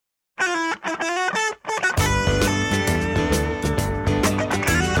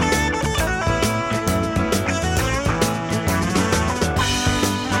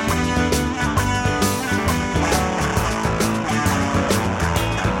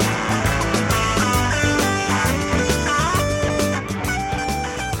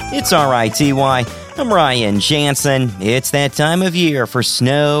It's RITY. I'm Ryan Jansen. It's that time of year for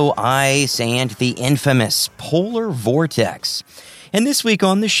snow, ice, and the infamous polar vortex. And this week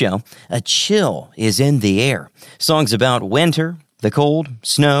on the show, a chill is in the air. Songs about winter, the cold,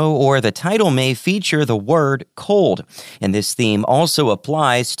 snow, or the title may feature the word cold. And this theme also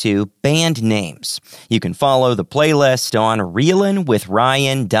applies to band names. You can follow the playlist on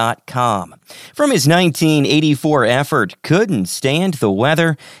reelinwithryan.com. From his 1984 effort, Couldn't Stand the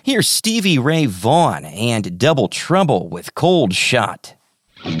Weather, here's Stevie Ray Vaughan and Double Trouble with Cold Shot.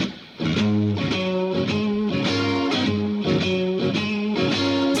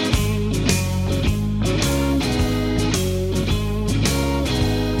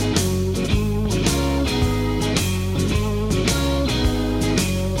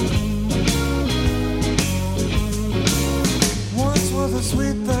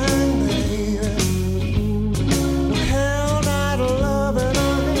 Sweet thing, baby, we held out a loving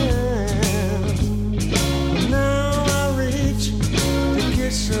hand. Now I reach to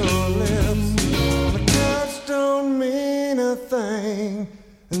kiss your lips. My touch don't mean a thing,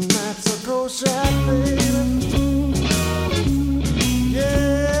 and that's a cold shot, baby.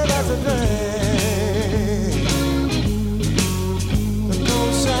 Yeah, that's a thing. A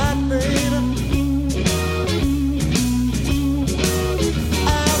cold shot, baby.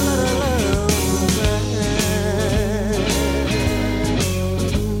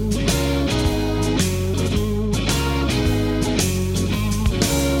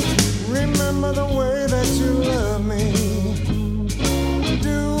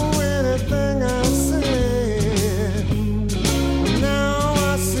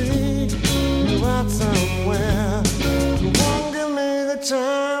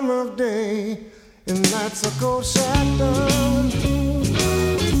 That's a cold shot, darling.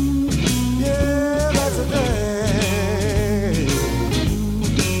 Yeah, that's a day.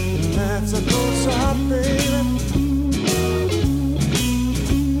 That's a cold shot, baby.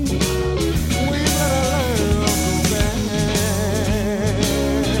 We better learn to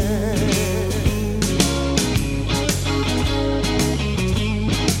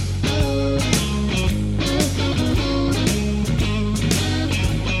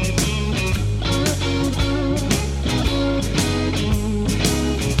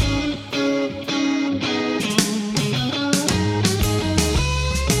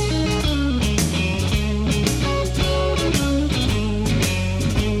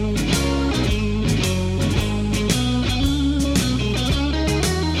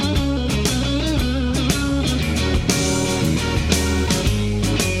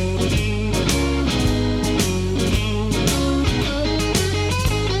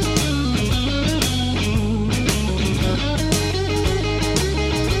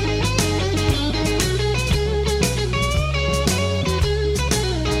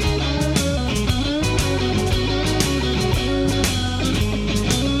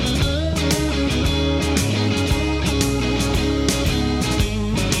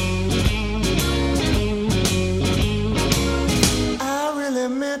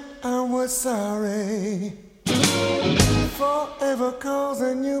sorry for ever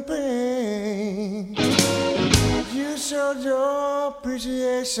causing you pain. You showed your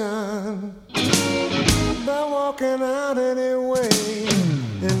appreciation by walking out anyway,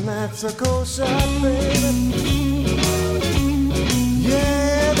 and that's a cold shot, baby.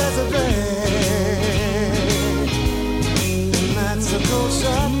 Yeah, that's a day, and that's a cold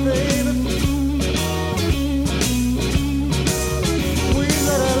shot, baby. We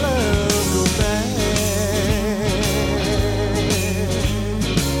gotta learn.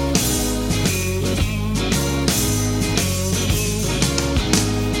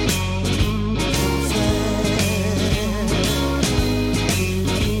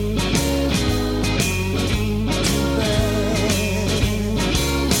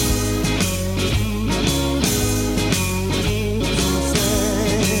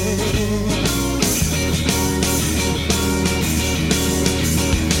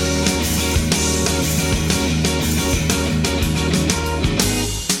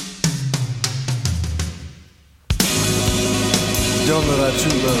 Don't let our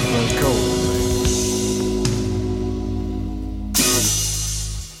true love run cold.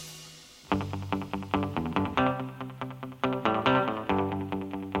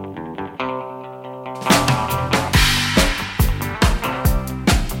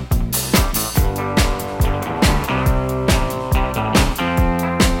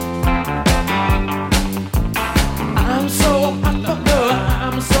 I'm so hot for her.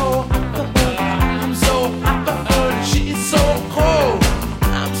 I'm so hot for her. I'm so hot for her. She's so cold.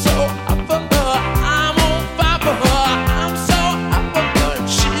 I'm so hot for her.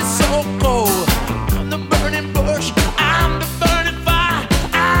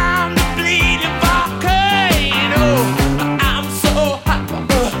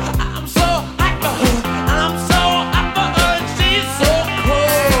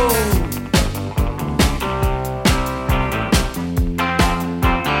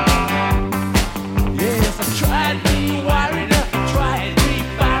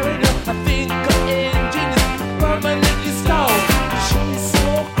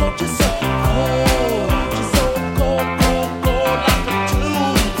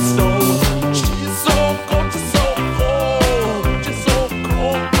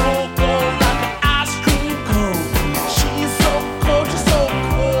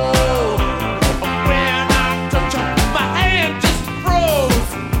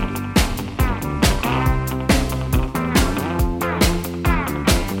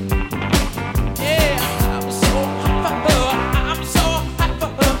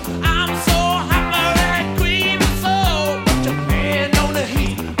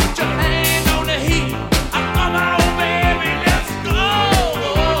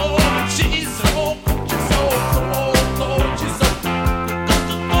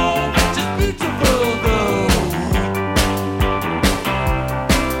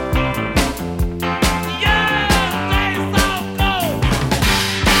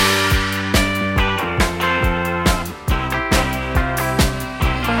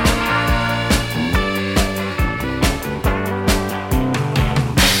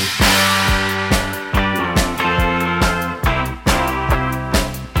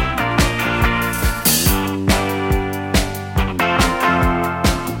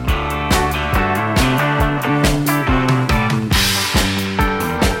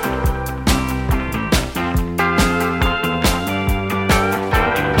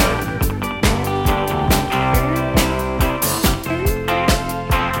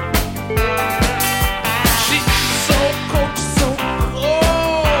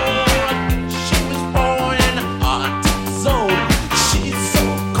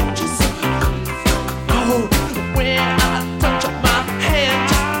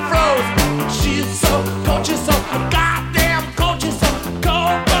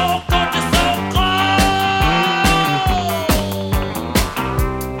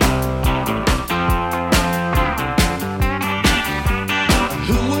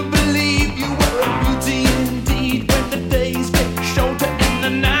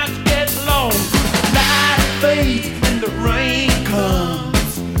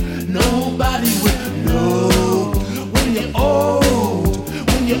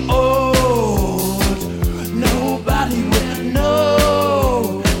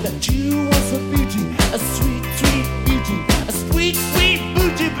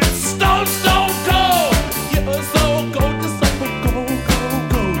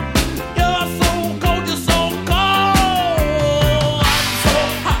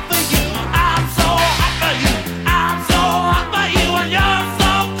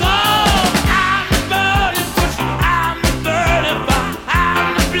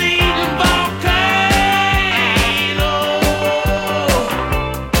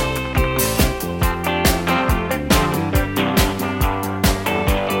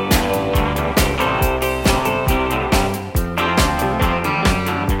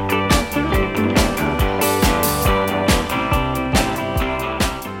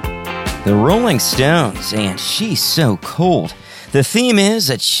 The Rolling Stones, and She's So Cold. The theme is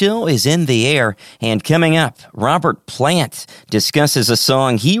A Chill is in the Air, and coming up, Robert Plant discusses a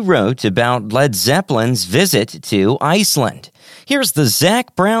song he wrote about Led Zeppelin's visit to Iceland. Here's the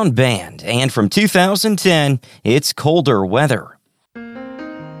Zac Brown Band, and from 2010, it's Colder Weather.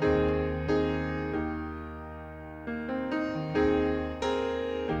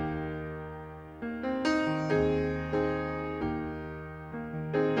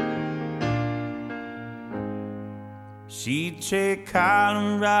 She'd take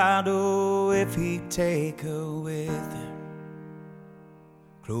Colorado if he'd take her with him.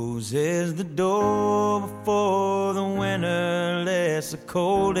 Closes the door before the winter lets the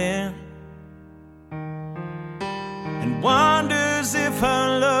cold in, and wonders if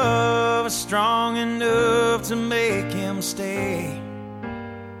her love is strong enough to make him stay.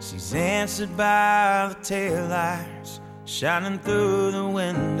 She's answered by the taillights shining through the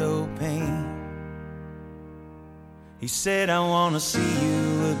window pane. He said, I wanna see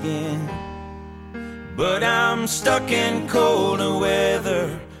you again, but I'm stuck in colder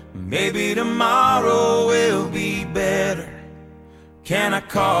weather. Maybe tomorrow will be better. Can I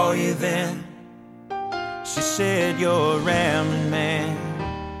call you then? She said, you're a rambling man,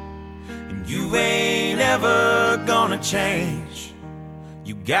 and you ain't ever gonna change.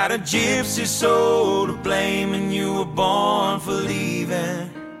 You got a gypsy soul to blame, and you were born for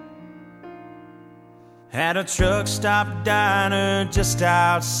leaving. At a truck stop diner just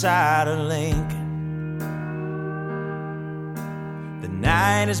outside of Lincoln. The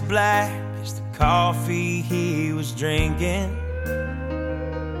night is black as the coffee he was drinking,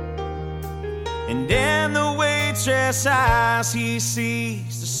 and in the waitress' eyes he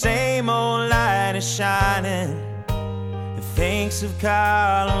sees the same old light is shining, and thinks of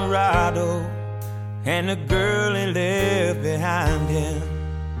Colorado and the girl he left behind him.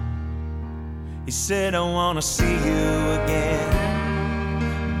 He said, I wanna see you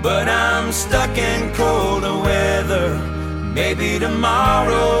again, but I'm stuck in colder weather. Maybe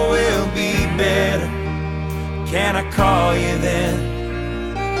tomorrow will be better. Can I call you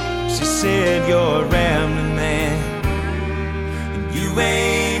then? She said, you're a rambling man, and you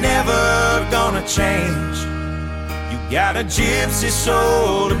ain't ever gonna change. You got a gypsy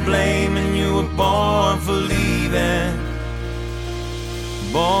soul to blame, and you were born for leaving.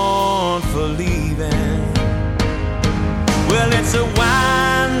 Born for leaving. Well, it's a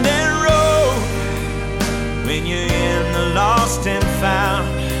winding road when you're in the lost and found.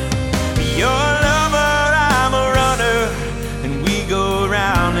 You're a lover, I'm a runner, and we go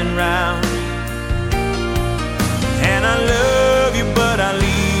round and round. And I love you, but I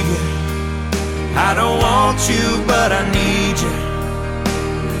leave you. I don't want you, but I need you.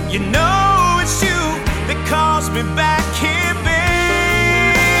 You know it's you that calls me back here, baby.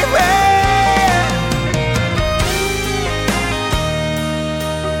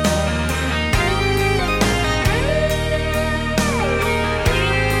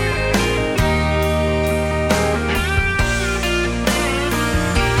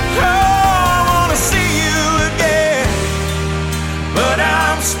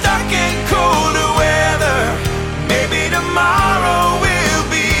 Stuck in colder weather. Maybe tomorrow will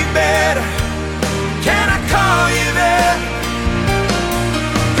be better. Can I call you there?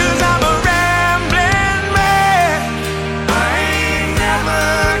 'Cause I'm a rambling man. I ain't never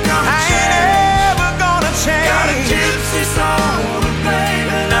gonna change. Got a gypsy soul to blame,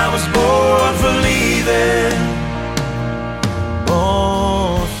 and I was born for leaving.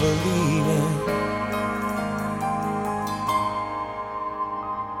 Born for leaving.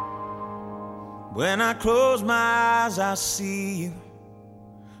 When I close my eyes, I see you.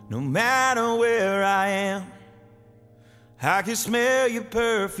 No matter where I am, I can smell your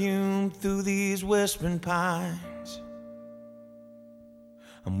perfume through these whispering pines.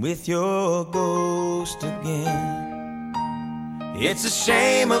 I'm with your ghost again. It's a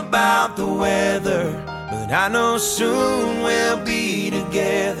shame about the weather, but I know soon we'll be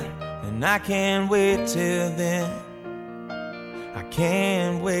together. And I can't wait till then. I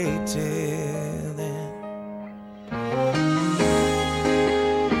can't wait till then.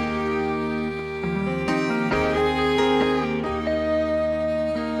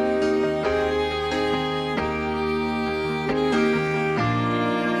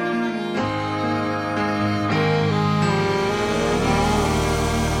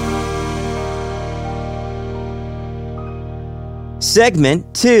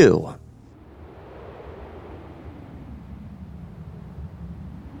 Segment 2.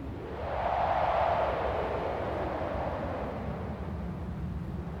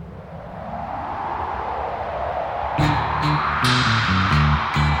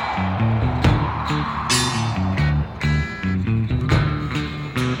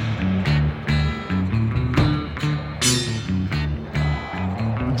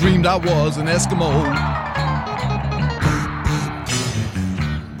 dreamed I was an Eskimo.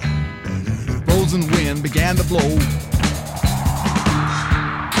 Frozen wind began to blow.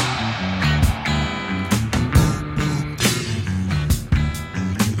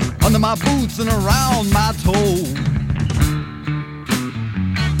 Under my boots and around my toe.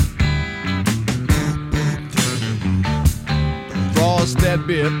 Frost that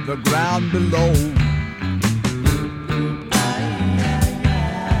bit the ground below.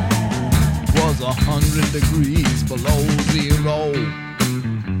 Was 100 degrees below zero.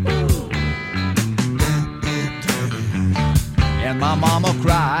 And my mama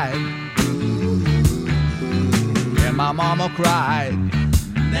cried. And my mama cried.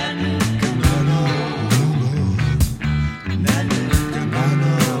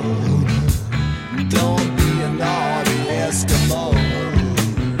 Don't be a naughty Eskimo.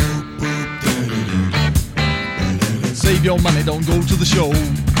 Save your money, don't go to the show.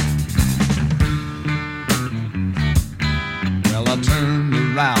 Well, I turned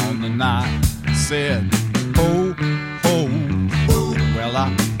around and I said, ho, ho. Well,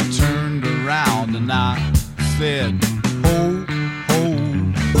 I turned around and I said, ho, ho.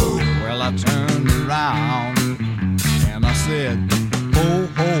 Well, I turned around and I said, ho,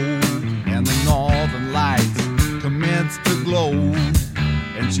 ho. And the northern lights commenced to glow.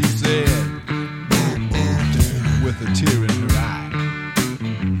 And she said, with a tear in her eye,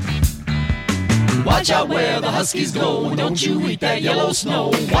 Watch out where the huskies go, and don't you eat that yellow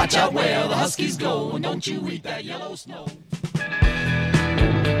snow. Watch out where the huskies go, and don't you eat that yellow snow.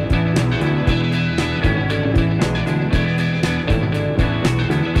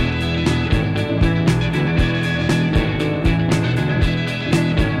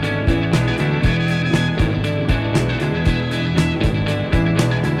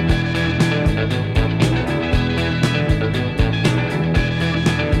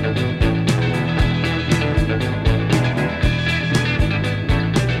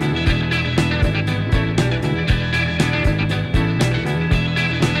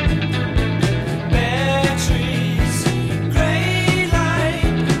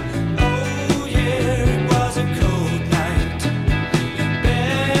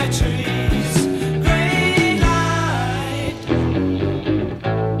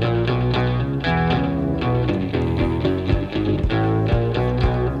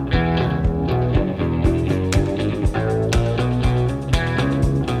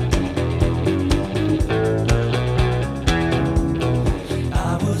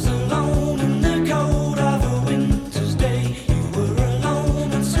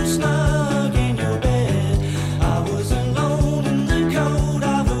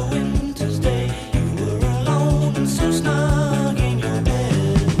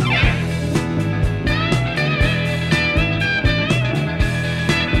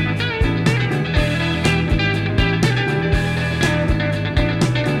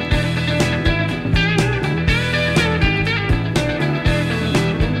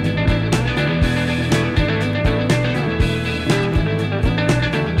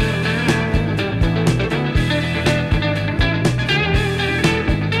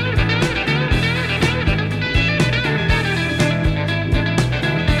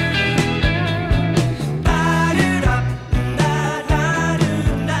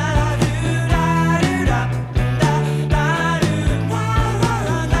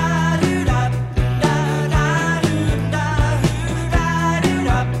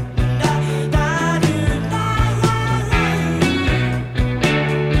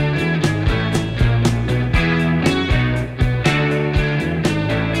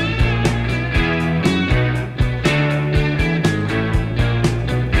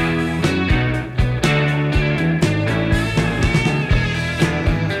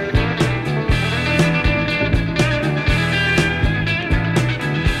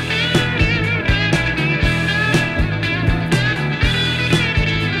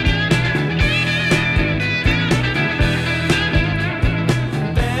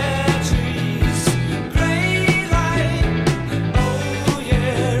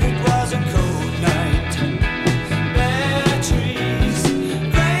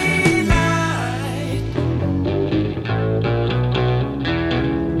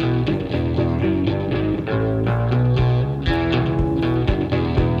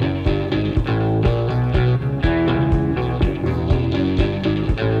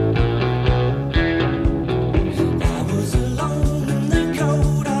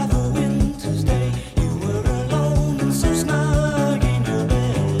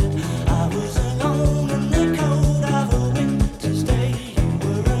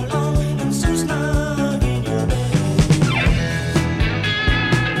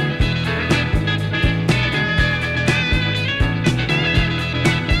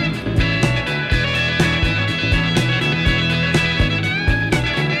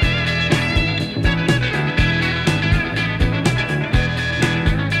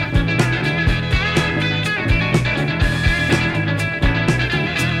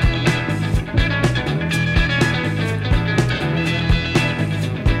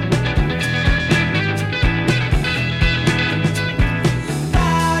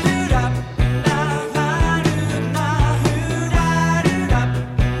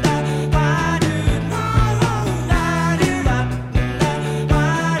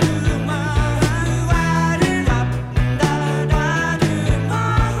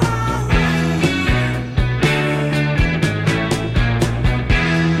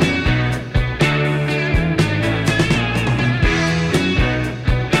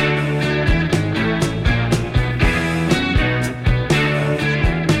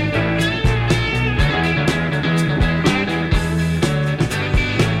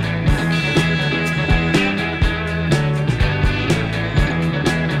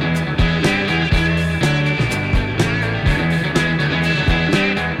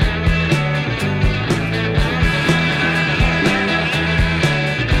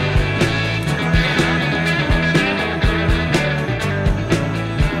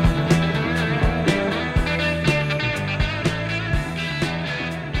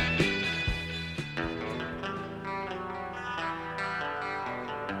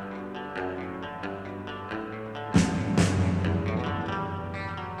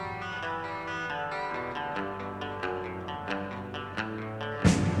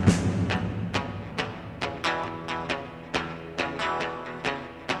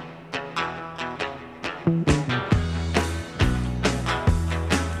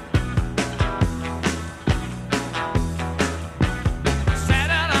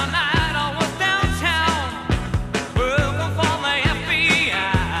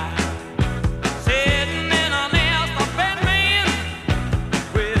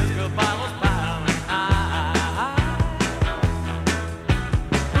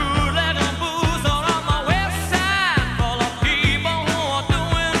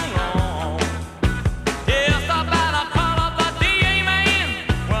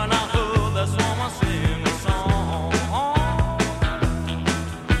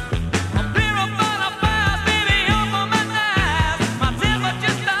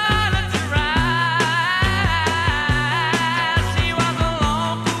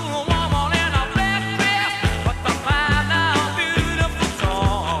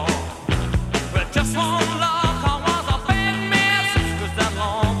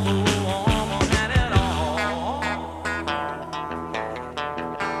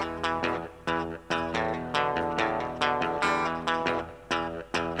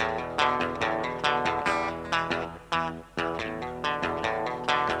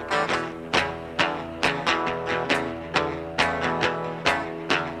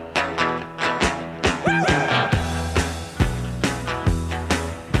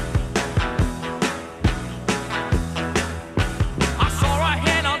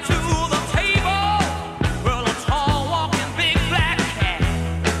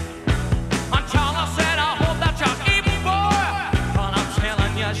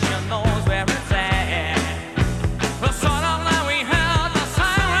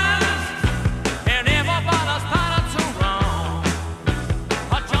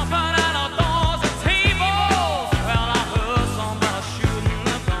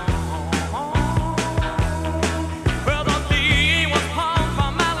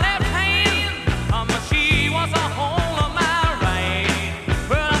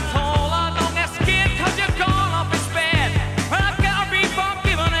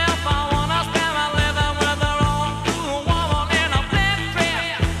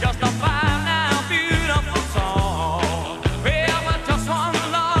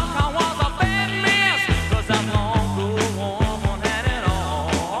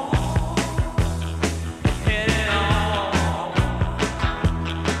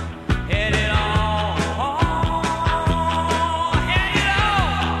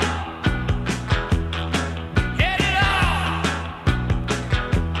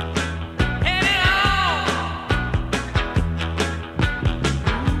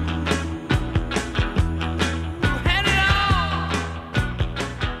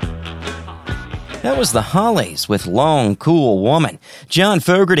 That was the Hollies with Long Cool Woman. John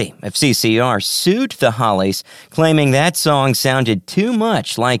Fogerty of CCR sued the Hollies, claiming that song sounded too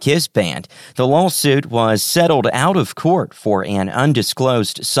much like his band. The lawsuit was settled out of court for an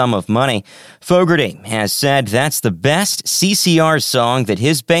undisclosed sum of money. Fogerty has said that's the best CCR song that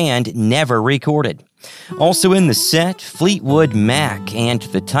his band never recorded. Also in the set, Fleetwood Mac and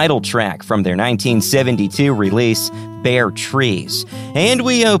the title track from their 1972 release, Bare Trees. And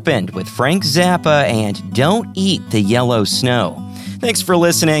we opened with Frank Zappa and Don't Eat the Yellow Snow. Thanks for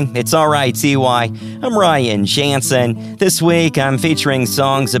listening. It's Alright TY. I'm Ryan Jansen. This week I'm featuring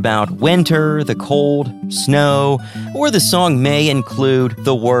songs about winter, the cold, snow, or the song may include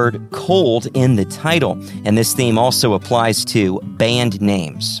the word cold in the title. And this theme also applies to band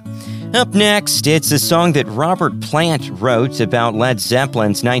names. Up next, it's a song that Robert Plant wrote about Led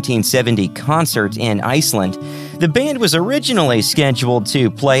Zeppelin's 1970 concert in Iceland. The band was originally scheduled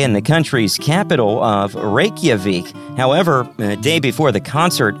to play in the country's capital of Reykjavik. However, a day before the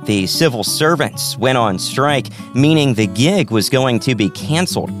concert, the civil servants went on strike, meaning the gig was going to be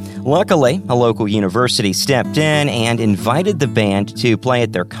canceled. Luckily, a local university stepped in and invited the band to play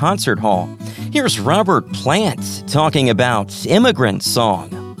at their concert hall. Here's Robert Plant talking about Immigrant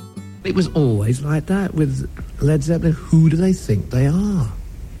Song. It was always like that with Led Zeppelin. Who do they think they are?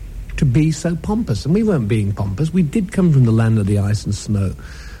 To be so pompous. And we weren't being pompous. We did come from the land of the ice and snow.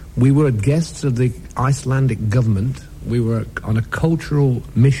 We were guests of the Icelandic government. We were on a cultural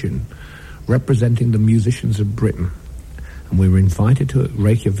mission representing the musicians of Britain. And we were invited to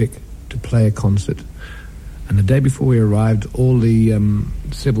Reykjavik to play a concert. And the day before we arrived, all the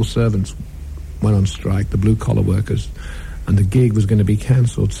civil servants went on strike, the blue-collar workers, and the gig was going to be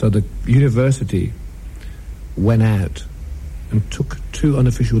cancelled. So the university went out and took 2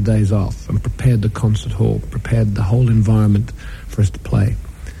 unofficial days off and prepared the concert hall, prepared the whole environment for us to play.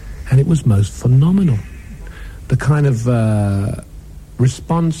 And it was most phenomenal. The kind of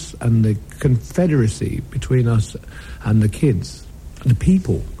response and the confederacy between us and the kids, the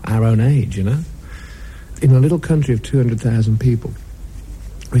people our own age, you know. In a little country of 200,000 people,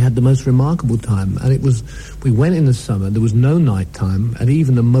 we had the most remarkable time, and we went in the summer, there was no night time, and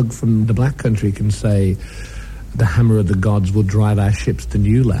even the mug from the Black Country can say, the hammer of the gods will drive our ships to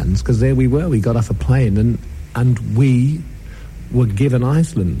new lands, because there we were, we got off a plane, and we were given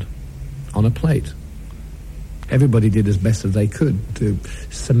Iceland on a plate. Everybody did as best as they could to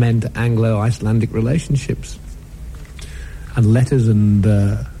cement Anglo-Icelandic relationships. And letters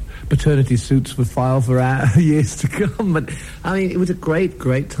and paternity suits were filed for our years to come. But I mean, it was a great,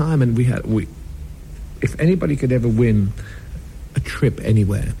 great time, and if anybody could ever win a trip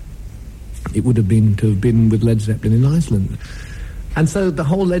anywhere, it would have been to have been with Led Zeppelin in Iceland. And so the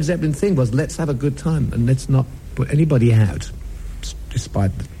whole Led Zeppelin thing was, let's have a good time and let's not put anybody out,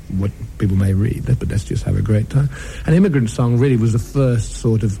 despite what people may read, but let's just have a great time. An Immigrant Song really was the first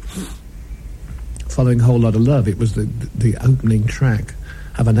sort of, following Whole Lotta Love, it was the opening track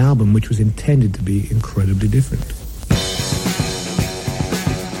of an album which was intended to be incredibly different.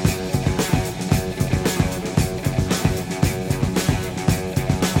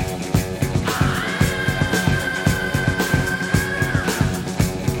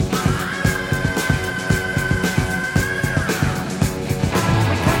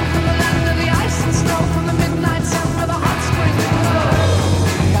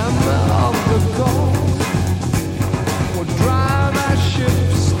 Drive our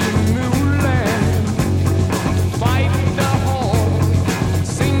ships to new land.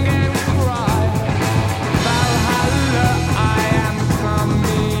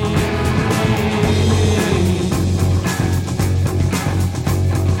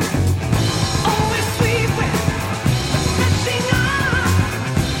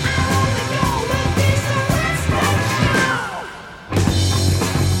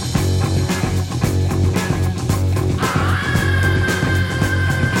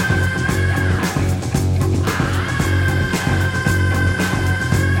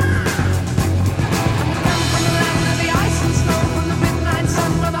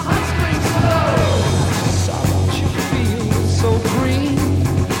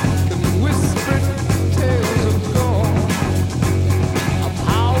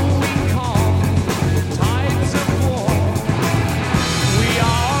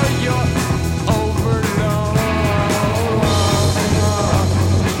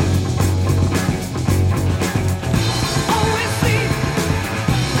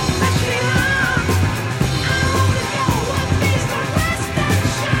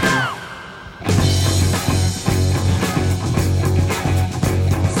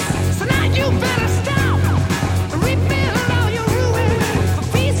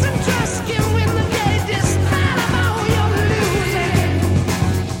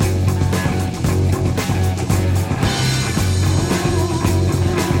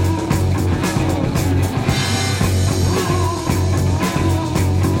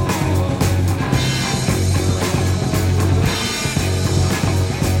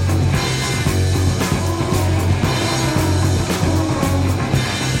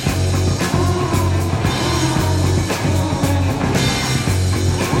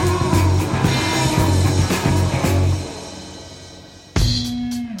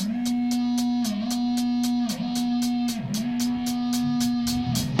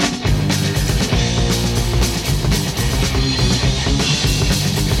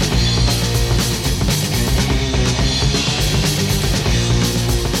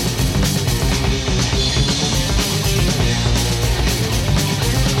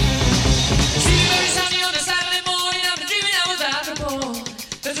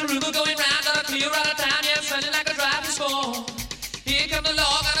 a rumor going round, gotta clear out of town, yeah, smelling like a driving storm. Here come the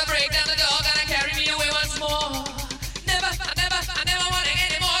law, gotta break down the door, gotta carry me away once more. I never want it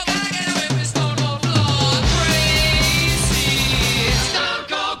anymore, gotta get away from this stone cold floor. Crazy, stone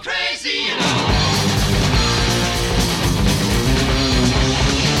cold crazy, you know.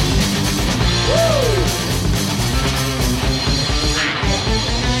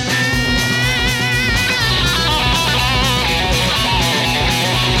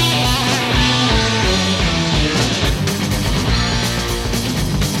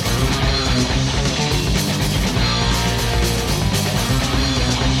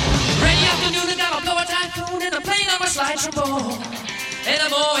 Slide trombone.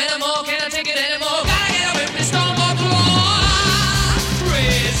 Anymore, can't I take it anymore? Gotta get away from this stone cold floor.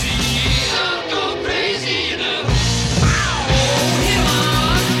 Crazy, stone cold crazy, you know. Oh, him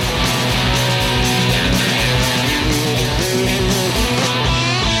on.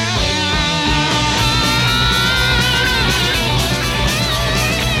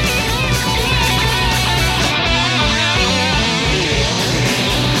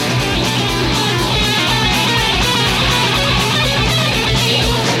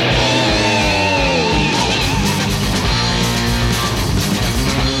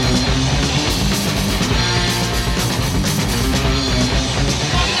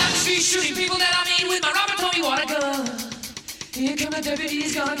 Here come the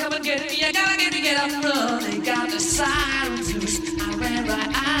deputies, gonna come and get me. I gotta get up and run. They got the sirens loose. I ran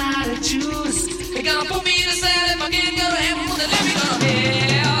right out of juice. They gonna put me in a cell if I can't go to heaven. When they let me go to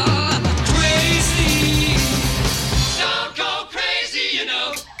hell. Crazy, stone cold crazy, you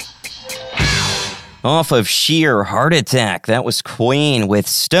know. Off of Sheer Heart Attack, that was Queen with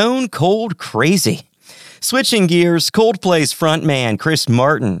Stone Cold Crazy. Switching gears, Coldplay's frontman Chris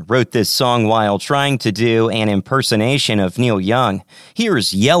Martin wrote this song while trying to do an impersonation of Neil Young.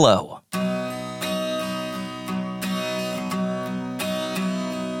 Here's Yellow.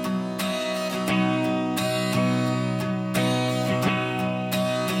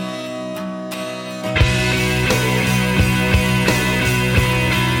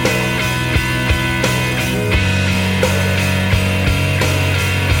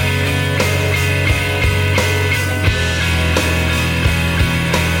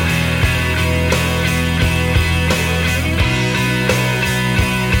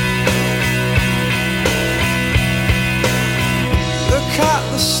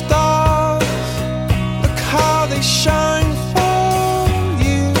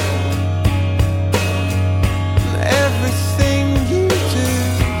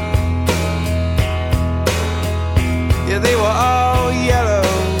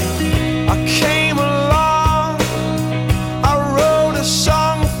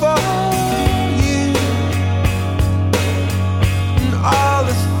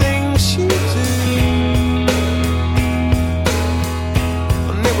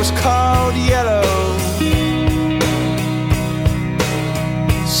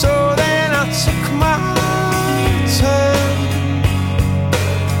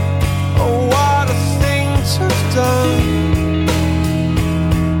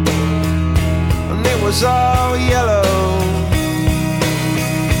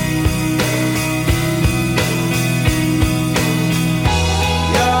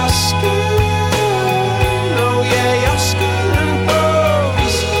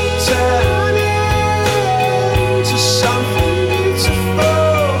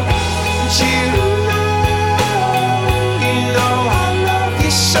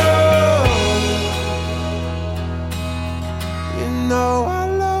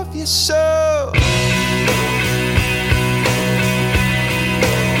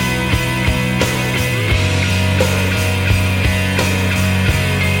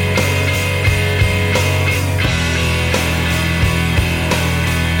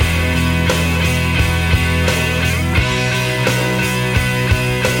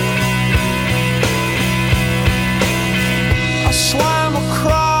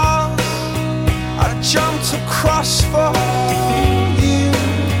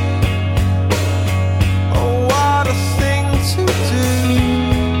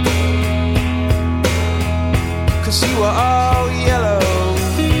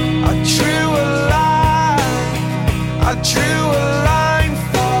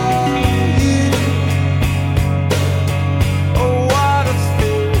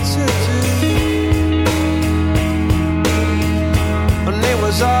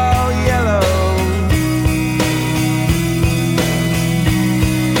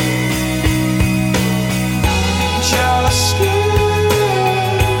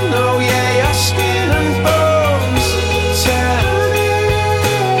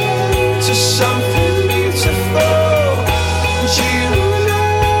 to something beautiful. And you know,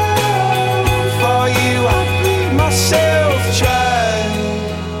 for you I bleed myself dry.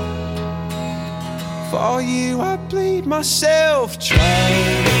 For you I bleed myself dry.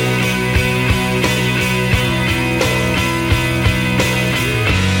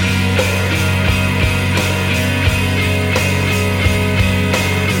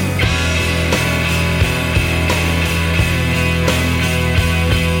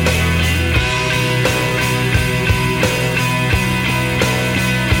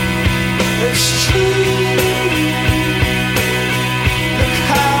 It's true. Look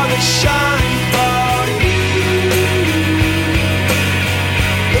how they shine for you.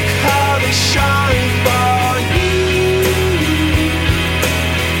 Look how they shine for you.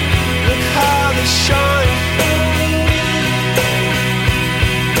 Look how they shine for you.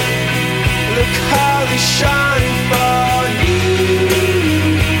 Look how they shine for you.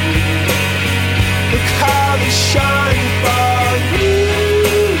 Look how they shine for you.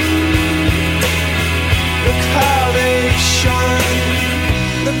 Look how they shine.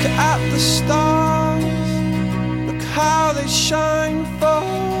 Look at the stars. Look how they shine for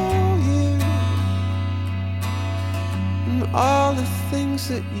you. And all the things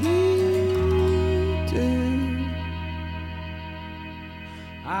that you do.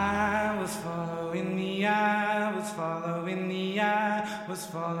 I was following the eye, was following the eye, was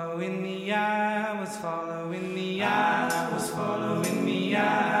following the eye, was following the eye, was following the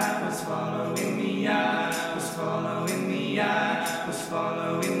eye, was following the eye, was following the eye, was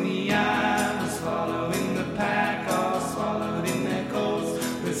following the eye, was following the pack, all swallowed in their coats,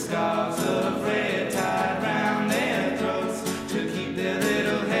 with scarves of red tied round their throats to keep their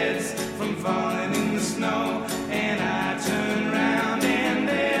little heads from falling in the snow. And I turned round and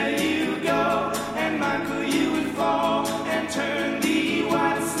there you go, and Michael, you would fall and turn the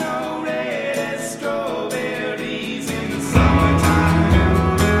white snow red as strawberries in the summertime.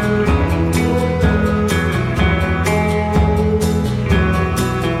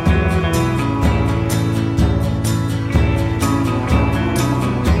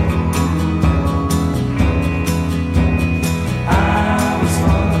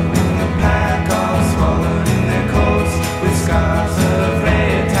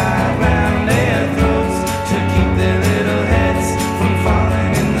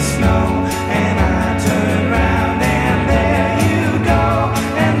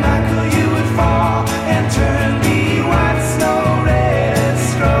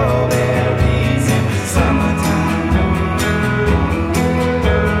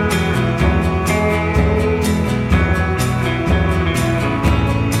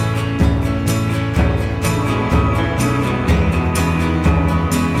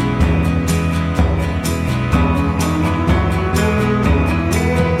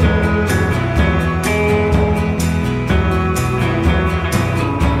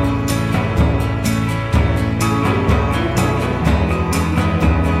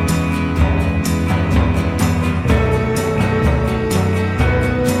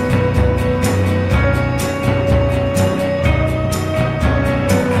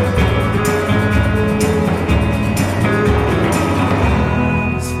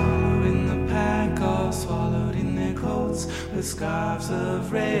 With scarves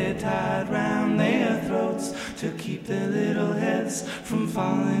of red tied round their throats to keep their little heads from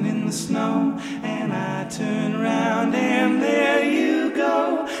falling in the snow. And I turn round and there you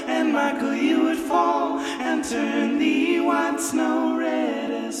go, and Michael, you would fall and turn the white snow red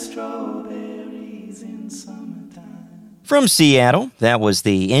as strawberries in summertime. From Seattle, that was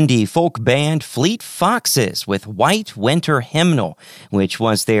the indie folk band Fleet Foxes with White Winter Hymnal, which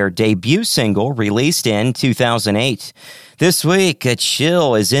was their debut single released in 2008. This week, a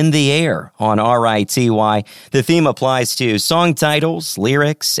chill is in the air on RITY. The theme applies to song titles,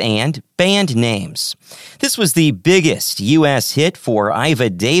 lyrics, and band names. This was the biggest U.S. hit for Iva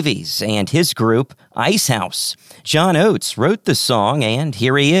Davies and his group, Icehouse. John Oates wrote the song, and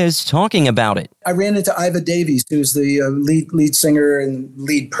here he is talking about it. I ran into Iva Davies, who's the lead singer and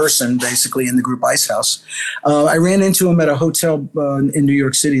lead person, basically, in the group Icehouse. I ran into him at a hotel in New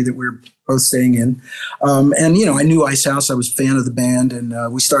York City that we're both staying in. And, you know, I knew Icehouse. I was a fan of the band,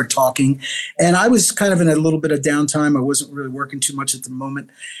 and we started talking. And I was kind of in a little bit of downtime. I wasn't really working too much at the moment.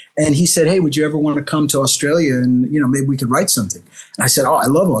 And he said, hey, would you ever want to come to Australia and, you know, maybe we could write something? And I said, oh, I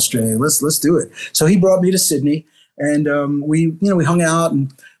love Australia. Let's do it. So he brought me to Sydney, and we hung out,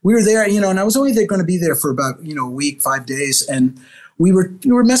 and we were there, and I was only going to be there for about, a week, 5 days. And we were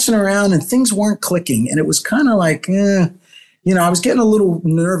messing around, and things weren't clicking. And it was kind of like, I was getting a little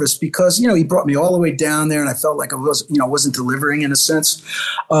nervous because, he brought me all the way down there and I felt like I was, wasn't delivering in a sense.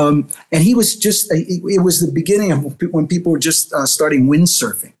 And he was it was the beginning of when people were just starting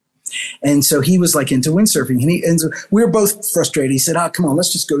windsurfing. And so he was like into windsurfing and we were both frustrated. He said, come on,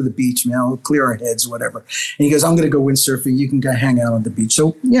 let's just go to the beach, man. We'll clear our heads, whatever. And he goes, I'm going to go windsurfing. You can go hang out on the beach.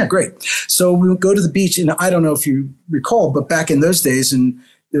 So yeah, great. So we would go to the beach. And I don't know if you recall, but back in those days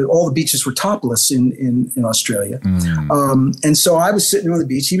all the beaches were topless in Australia. And so I was sitting on the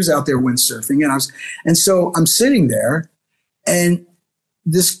beach. He was out there windsurfing and so I'm sitting there and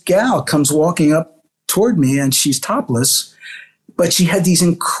this gal comes walking up toward me and she's topless. But she had these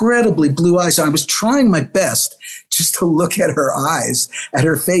incredibly blue eyes. So I was trying my best just to look at her eyes, at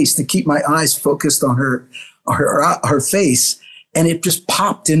her face, to keep my eyes focused on her face. And it just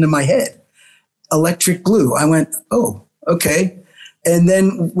popped into my head. Electric blue. I went, oh, okay. And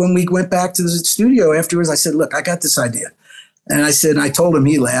then when we went back to the studio afterwards, I said, look, I got this idea. And I told him,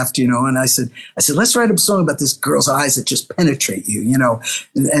 he laughed, and I said, let's write a song about this girl's eyes that just penetrate you, and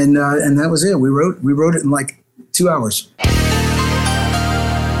that was it. We wrote it in like 2 hours.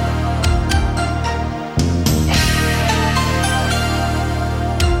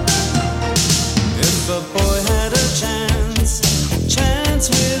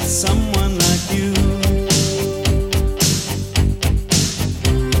 With someone like you,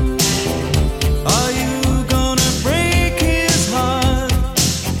 are you gonna break his heart?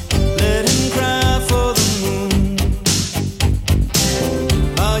 Let him cry for the moon.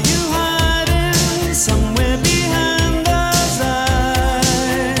 Are you hiding somewhere behind those eyes?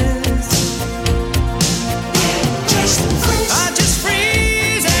 I just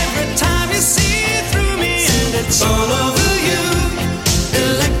freeze every time you see through me, and it's all over.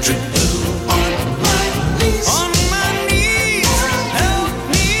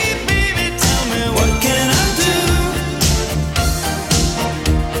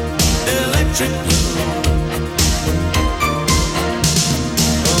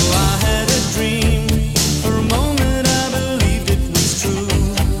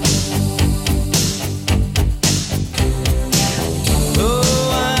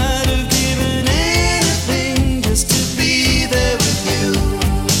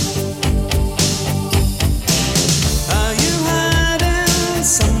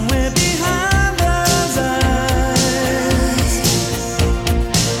 Some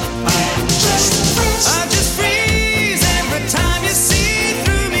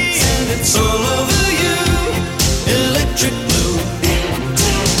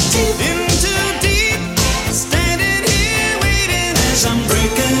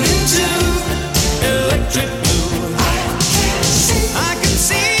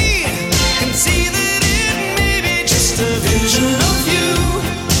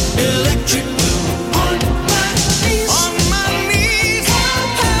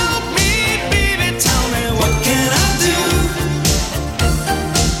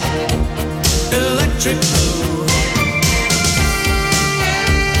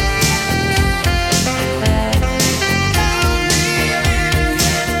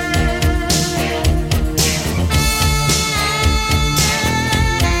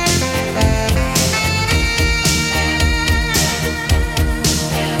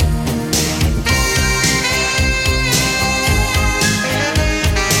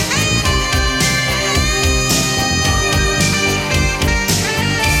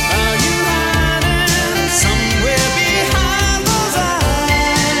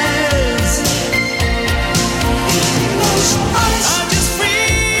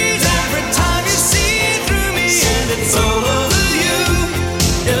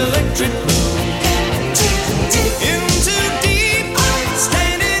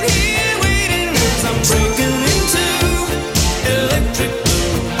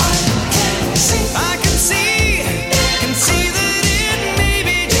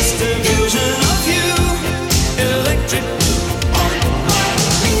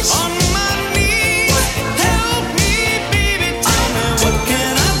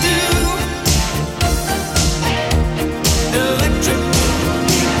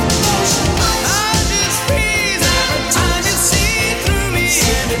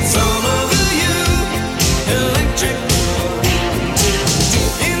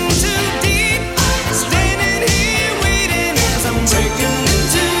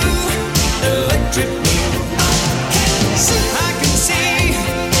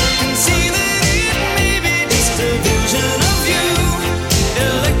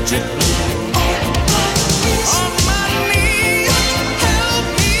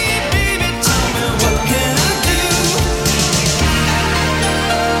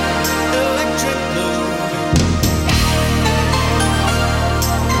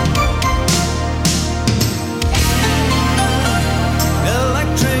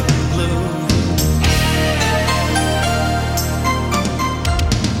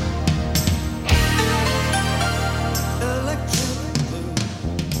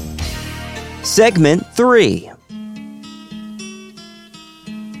Segment 3.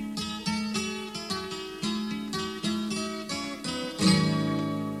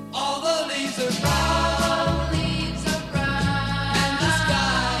 All the leaves are brown, and the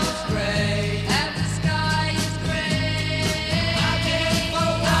sky is gray, I came for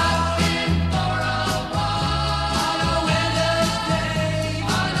a walk on a winter's day.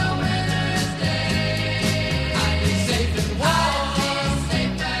 I'd be safe and warm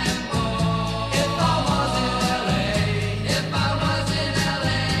if I was in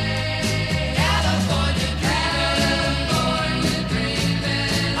LA. California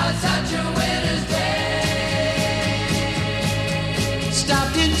dreaming on such a winter's day.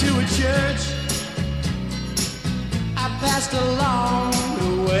 Stopped into a church, I passed along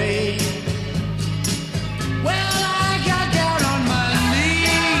the way. Well, I got down on my knees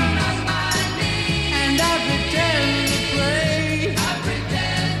and I pretend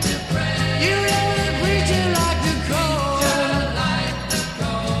to pray. You know the preacher like the cold.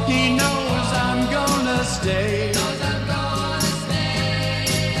 He knows I'm gonna stay.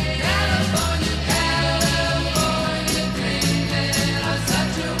 California dreaming on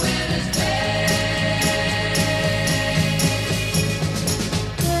such a winter's day.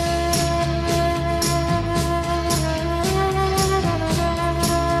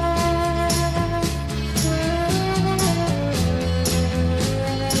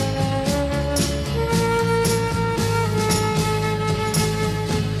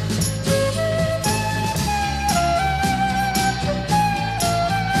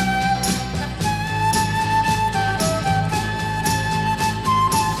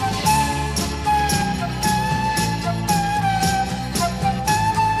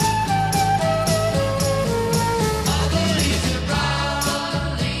 All the leaves are brown,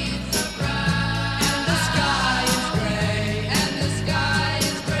 and the sky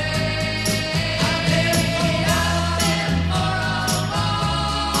is gray, I came for a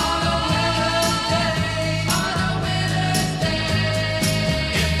walk on a winter's day.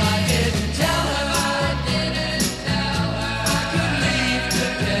 If I didn't tell her, I could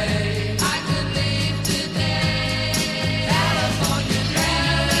leave today. California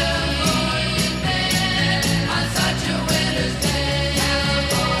dreaming on such a winter's day.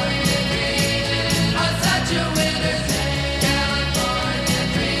 California dreaming on such a winter's day. California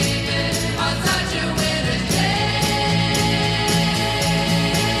dreaming on such a winter's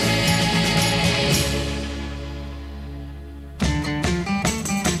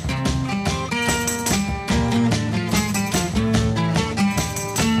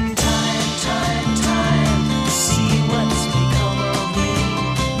Time, see what's become of me.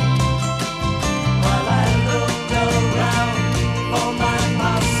 While I looked around for my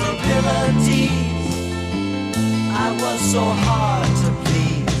possibilities, I was so hard to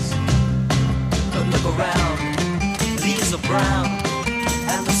please. But look around, leaves are brown,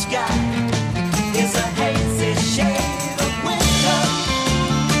 and the sky is a hazy shade of winter.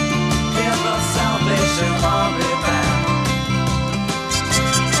 Hear the Salvation Army band.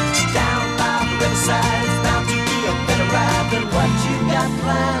 Down by the riverside, it's bound to be a better ride than what you got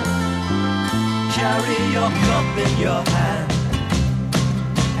planned. Carry your cup in your hand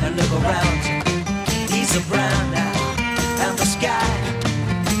and look around you. Leaves are brown now, and the sky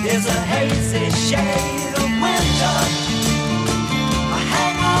is a hazy shade of winter.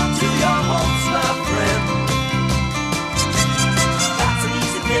 Hang on to your hopes, my friend. That's an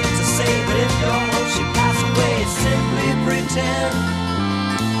easy thing to say, but if your hopes should pass away, simply pretend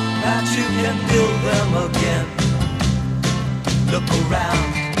that you can build them again. Look around,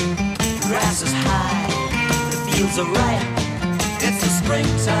 the grass is high, the fields are ripe. It's the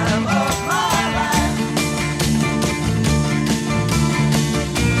springtime of my life.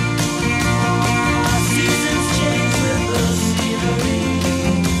 Seasons change with the scenery,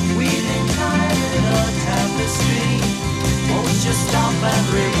 weaving time in a tapestry. Won't you stop and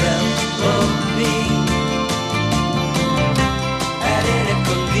remember me at any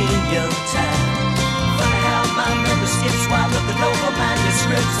convenient time? If I have my memory skips while looking over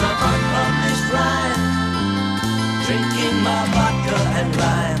manuscripts of unpublished rhyme, drinking my vodka and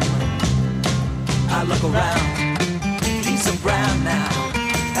lime. I look around, leaves are brown now,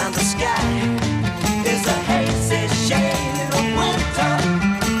 and the sky is a hazy shade of winter.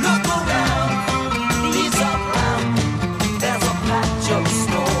 Look around, leaves are brown, there's a patch of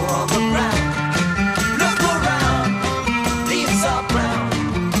snow on the ground. Look around, leaves are brown,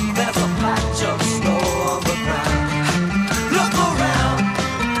 there's a patch of snow on the ground. Look around,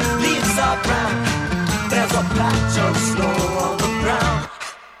 leaves are brown, there's a patch of snow on the ground.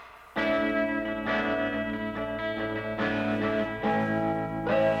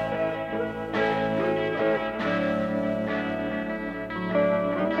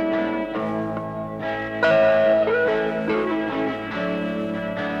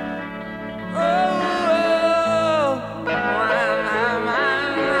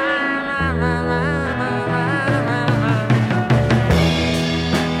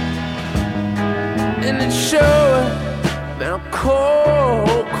 And it's sure been a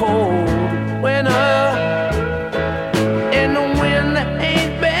cold, cold winter. And the wind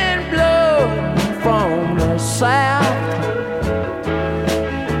ain't been blowing from the south.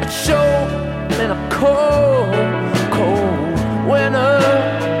 It's sure been a cold, cold winter.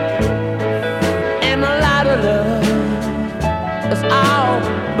 And a lot of love is all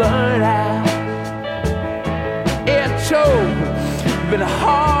burned out. It's sure been a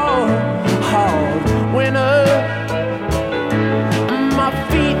hard, hard winter. My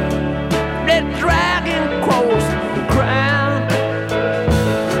feet, they're dragging across the ground.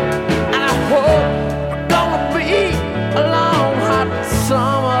 And I hope it's gonna be a long, hot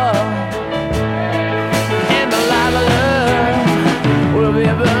summer. And a lot of love will be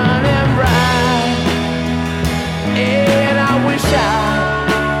burning bright. And I wish I'd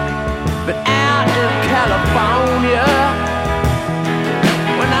been out in California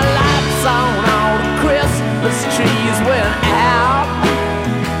when the lights on all the Christmas trees went out.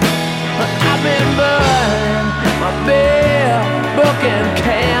 But I've been burning my bare book and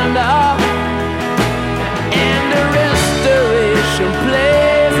candle, and the restoration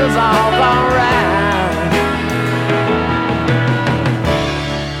place is all gone round.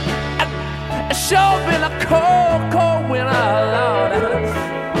 It's sure been a cold, cold winter, Lord.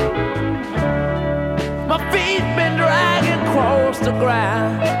 My feet been dragging across the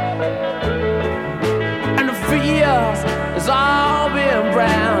ground, and the fields has all been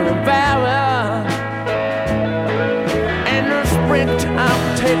brown and barren. And the springtime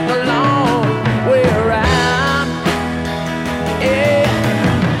take a long way around. Yeah,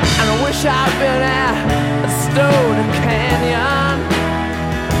 and I wish I'd been at the Stone Canyon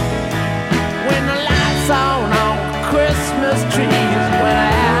when the lights on all the Christmas trees went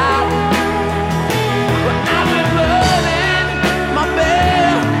out. But I've been burning my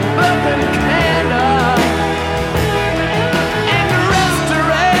bare burning candle, and the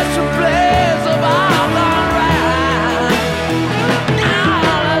restoration plays of all gone round.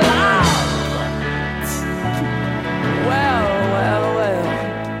 All along. Well, well, well.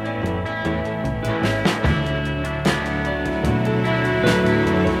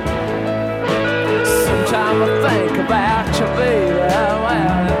 Sometimes I think about you, baby. Well,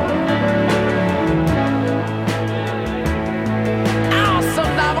 oh,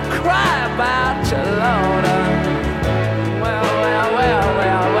 sometimes I cry about you, Lord. Well, well, well,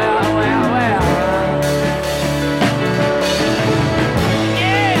 well, well, well, well.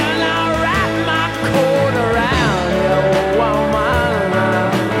 Yeah, and I wrap my coat around you, woman.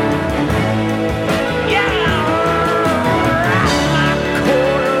 Yeah, I wrap my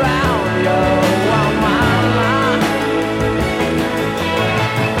coat around you, woman.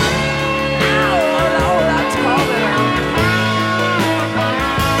 Oh, Lord, I told you.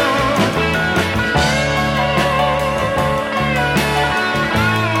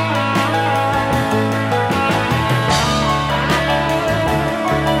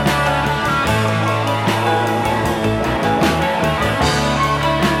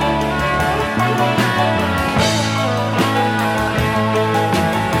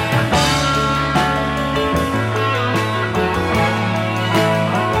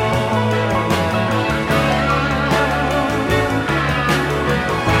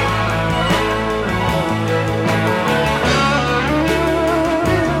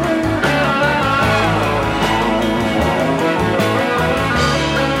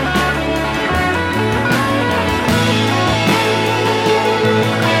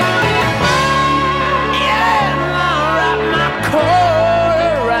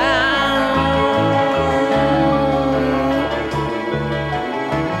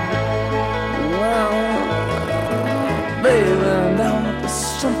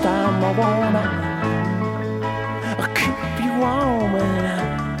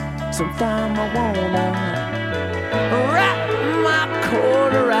 Sometimes I wanna wrap my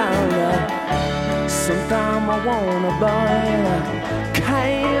coat around you. Sometimes I wanna burn a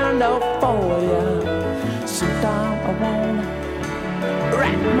candle for you. Sometimes I wanna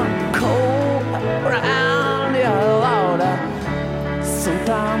wrap my coat around you, Lord.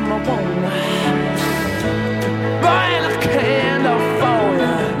 Sometimes I wanna burn a candle for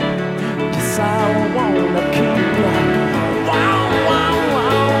you. Yes, I wanna keep you. Wow, wow,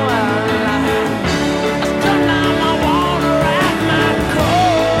 wow. Sometimes I wanna wrap my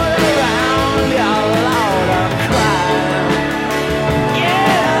coat around you, Lord. I cry. Yeah,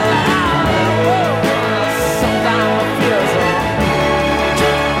 sometimes I feel so.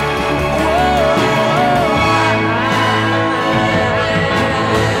 Whoa.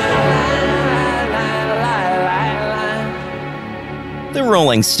 The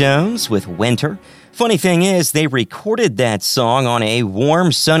Rolling Stones with Winter. Funny thing is, they recorded that song on a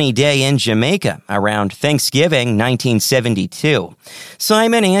warm, sunny day in Jamaica around Thanksgiving 1972.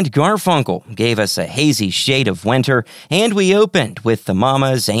 Simon and Garfunkel gave us a hazy shade of winter, and we opened with the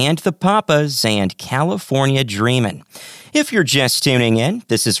Mamas and the Papas and California Dreamin'. If you're just tuning in,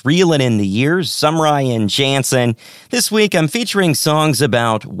 this is Reelin' in the Years. I'm Ryan Jansen. This week I'm featuring songs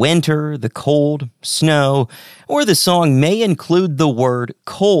about winter, the cold, snow, or the song may include the word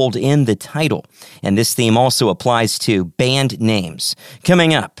cold in the title. And this theme also applies to band names.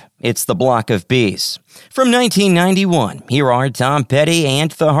 Coming up, it's the Block of Bees. From 1991, here are Tom Petty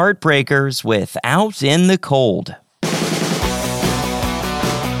and the Heartbreakers with Out in the Cold.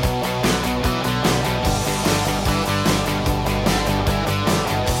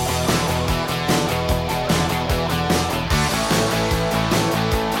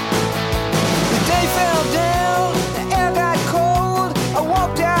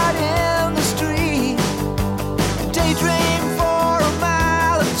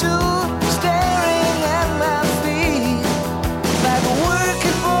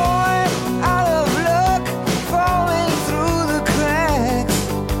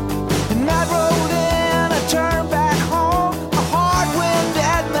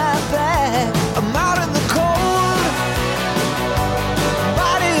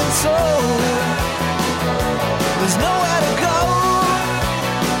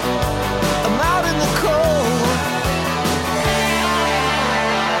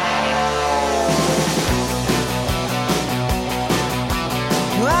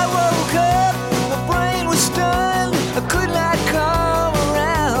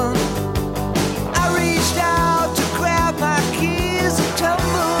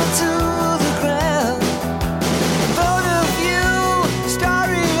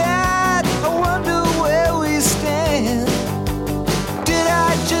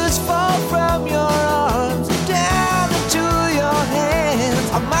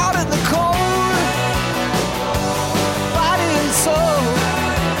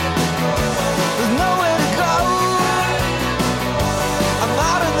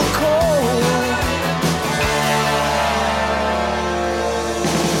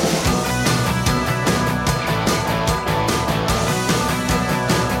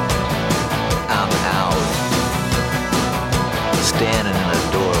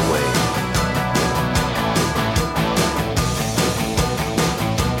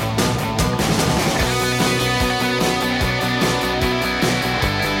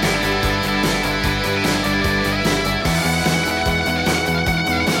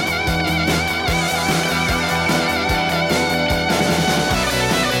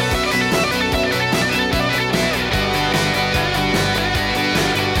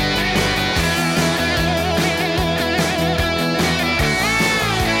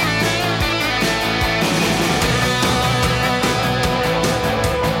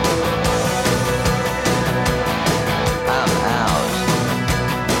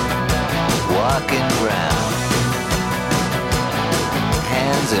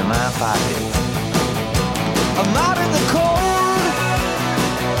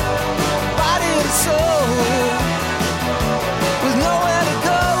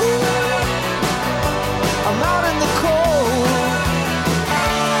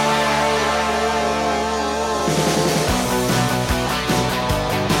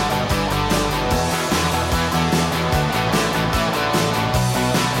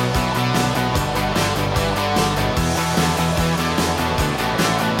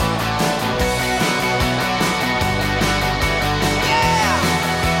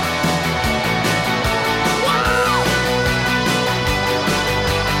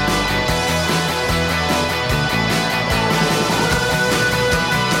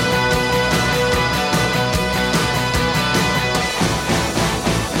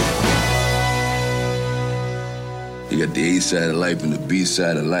 The A side of life and the B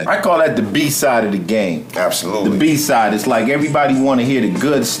side of life. I call that the B side of the game. Absolutely. The B side. It's like everybody want to hear the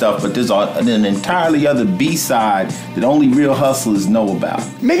good stuff, but there's an entirely other B side that only real hustlers know about.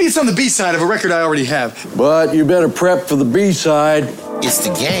 Maybe it's on the B side of a record I already have. But you better prep for the B side. It's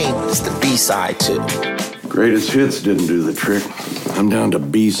the game. It's the B side too. Greatest hits didn't do the trick. I'm down to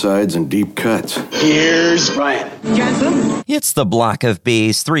B-sides and deep cuts. Here's Brian. Jansen? It's the Block of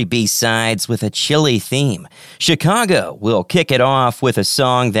Bees, 3 B-sides with a chilly theme. Chicago will kick it off with a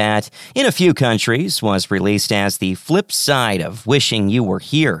song that, in a few countries, was released as the flip side of Wishing You Were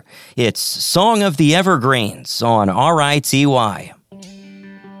Here. It's Song of the Evergreens on RITY.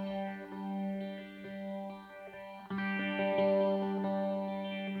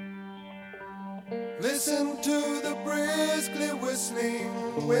 Listen to the briskly whistling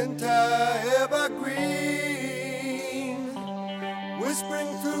Rolling winter evergreen,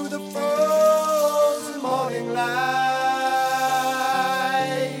 whispering through the frozen morning light,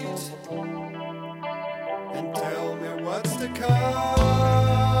 and tell me what's to come,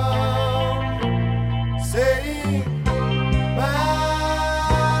 saying my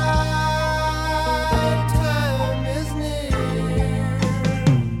time is near.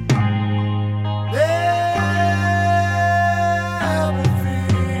 Never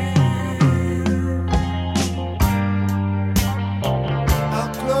fear,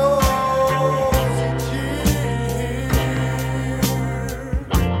 I'll close each year.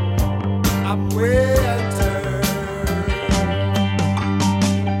 I'm winter,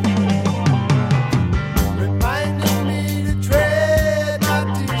 reminding me to trade my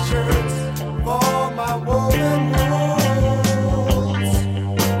t-shirts for my woven wools,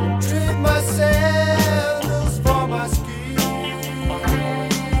 trade my sandals for my skis.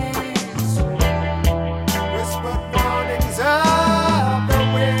 Whispered warnings of the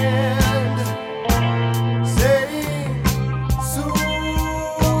wind, saying soon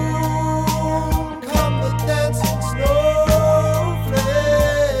come the dancing snowflakes,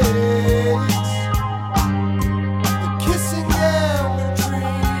 the kissing every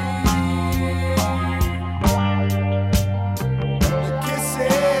tree, the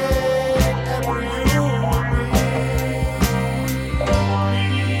kissing every you and me.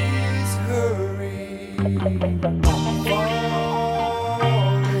 Please hurry, falling,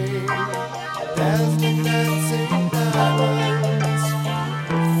 dazzling dancing diamonds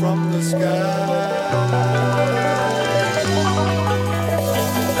from the sky.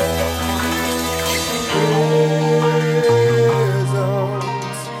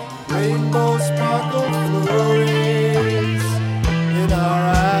 Prisms, rainbow sparkle flurries in our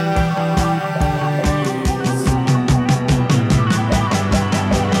eyes.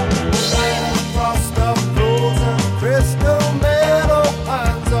 Frost of frozen crystal, meadow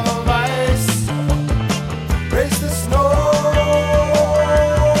pines of ice, race the snow.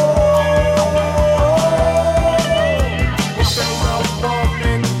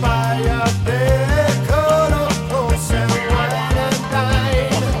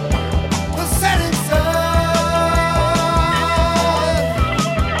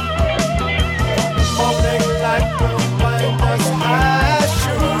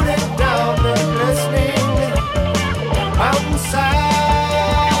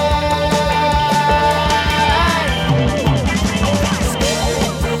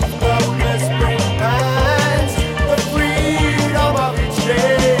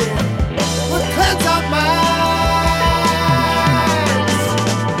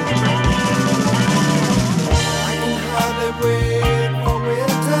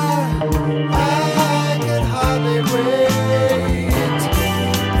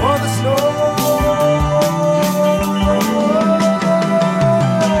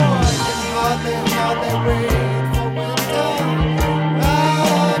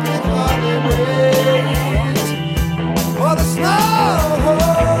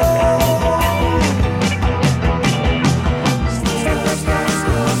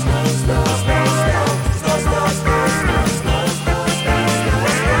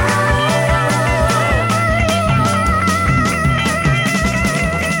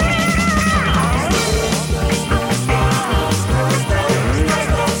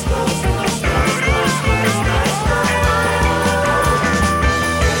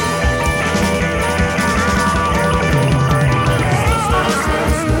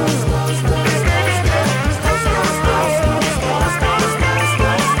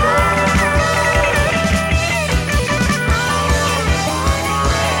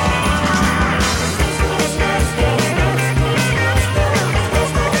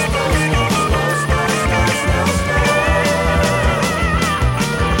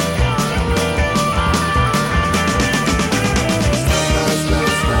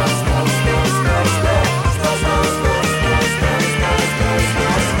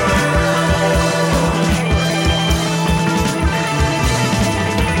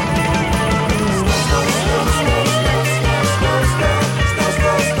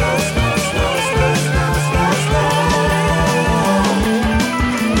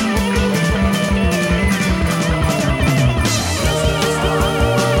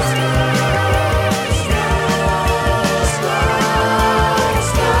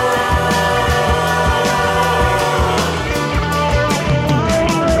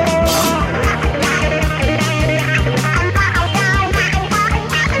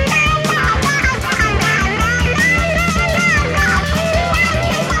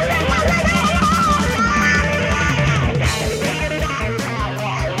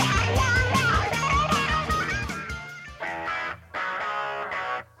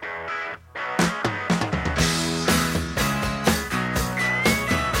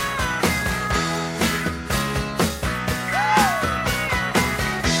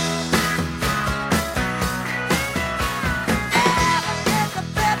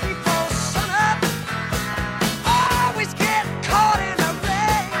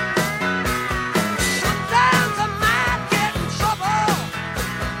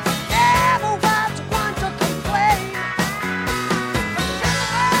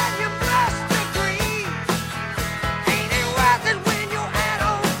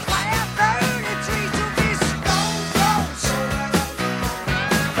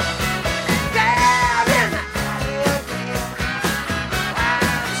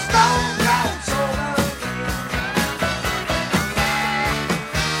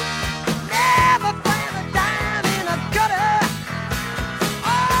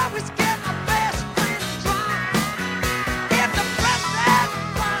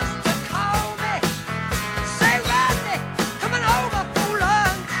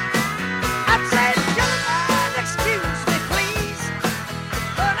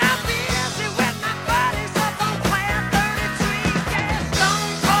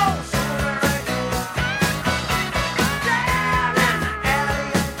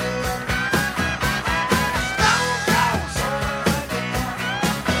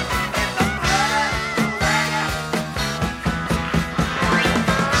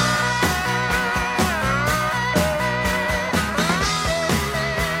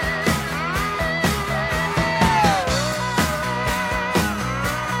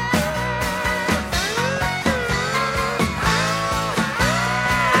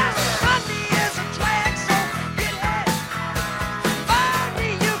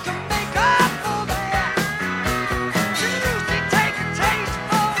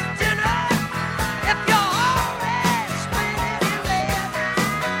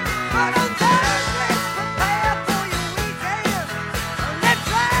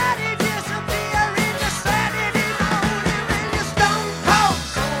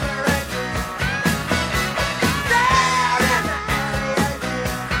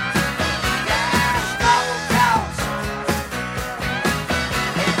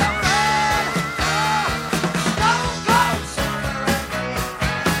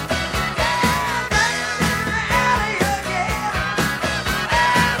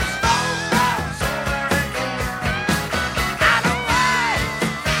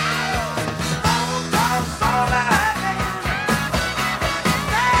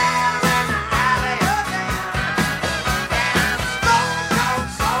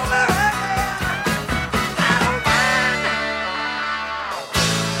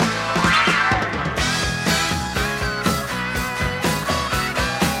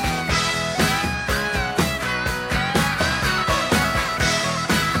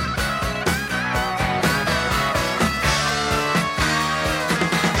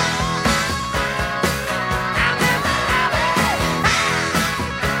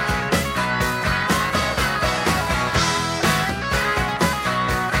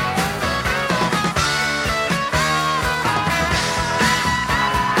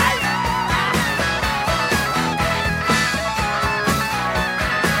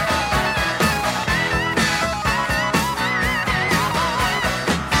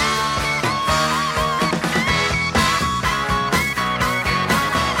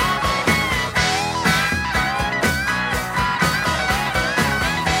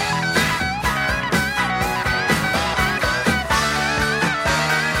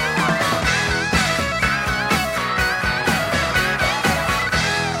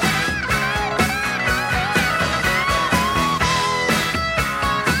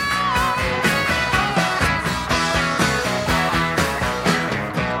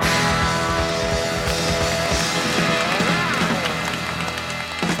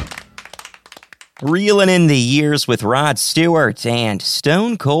 Reeling in the Years with Rod Stewart and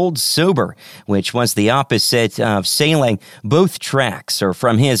Stone Cold Sober, which was the opposite of Sailing. Both tracks are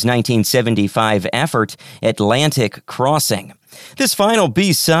from his 1975 effort, Atlantic Crossing. This final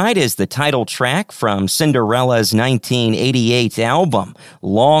B-side is the title track from Cinderella's 1988 album,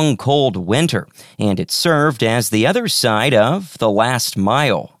 Long Cold Winter, and it served as the other side of The Last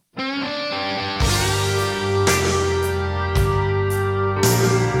Mile.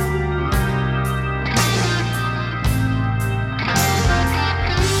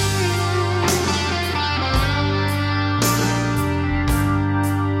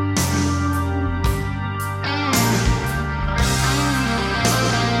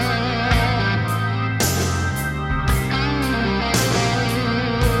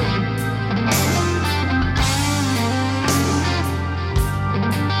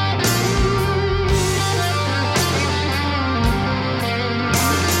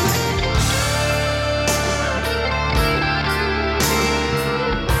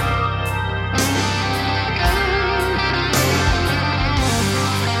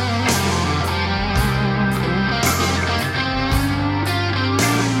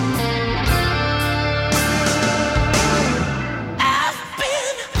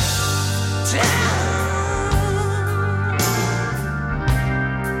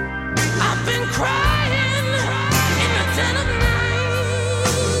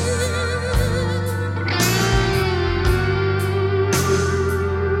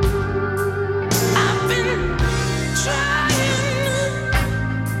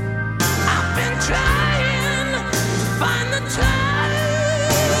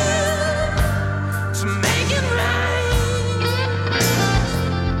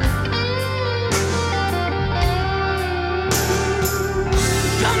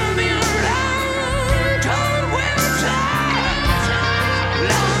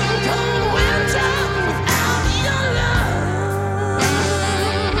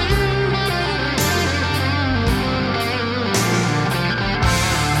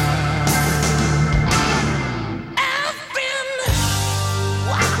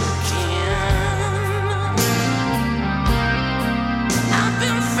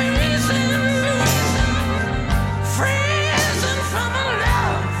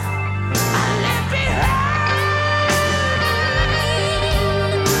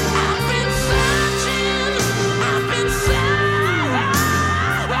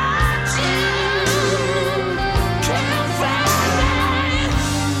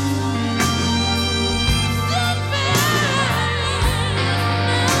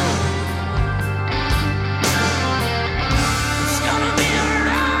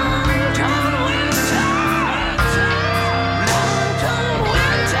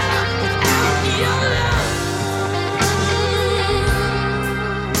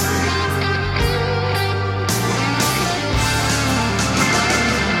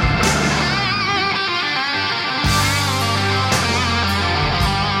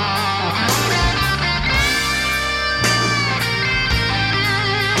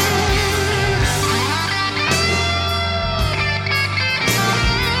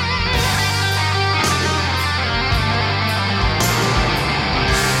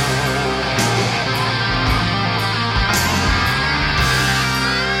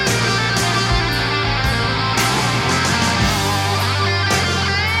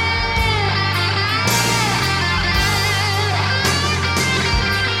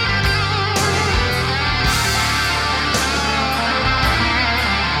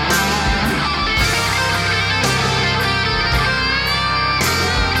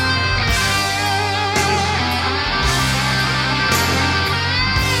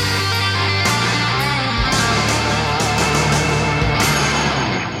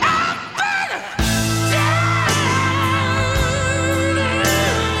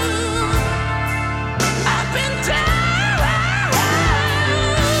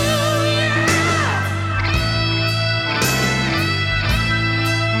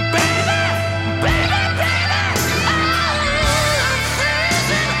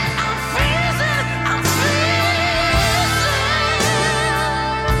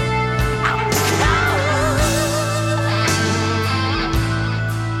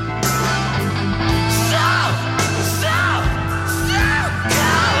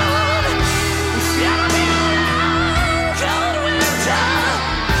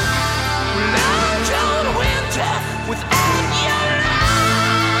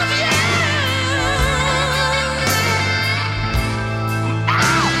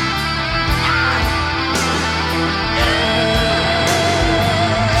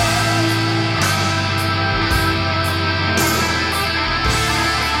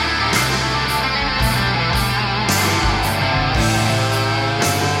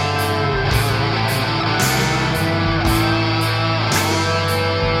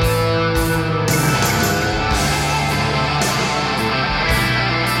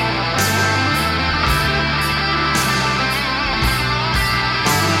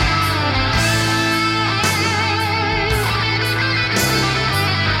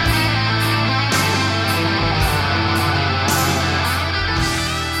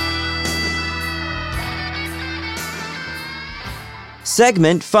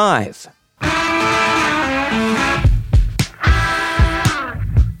 Segment 5.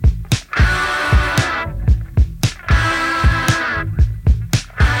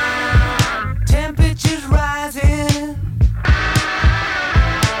 Temperatures rising,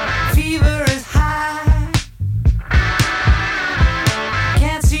 fever is high,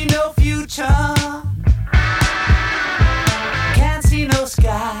 can't see no future, can't see no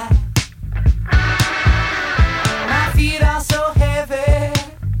sky. My feet are so heavy,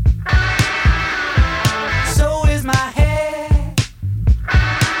 so is my head.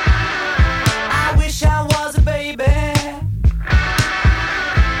 I wish I was a baby,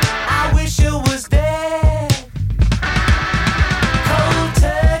 I wish it was dead. Cold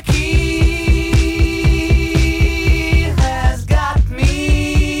turkey has got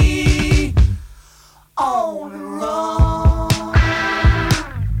me on the run.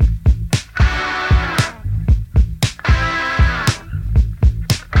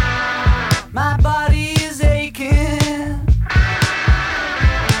 My body is aching,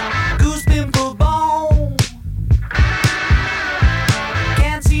 goose pimple bone.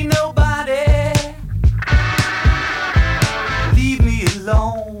 Can't see nobody, leave me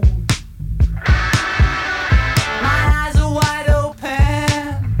alone. My eyes are wide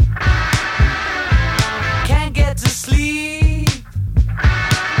open, can't get to sleep.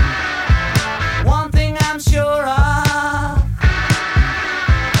 One thing I'm sure of,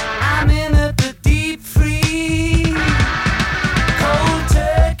 I'm in a deep freeze. Cold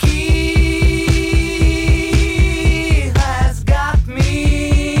turkey has got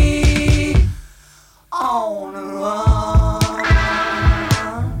me on a run.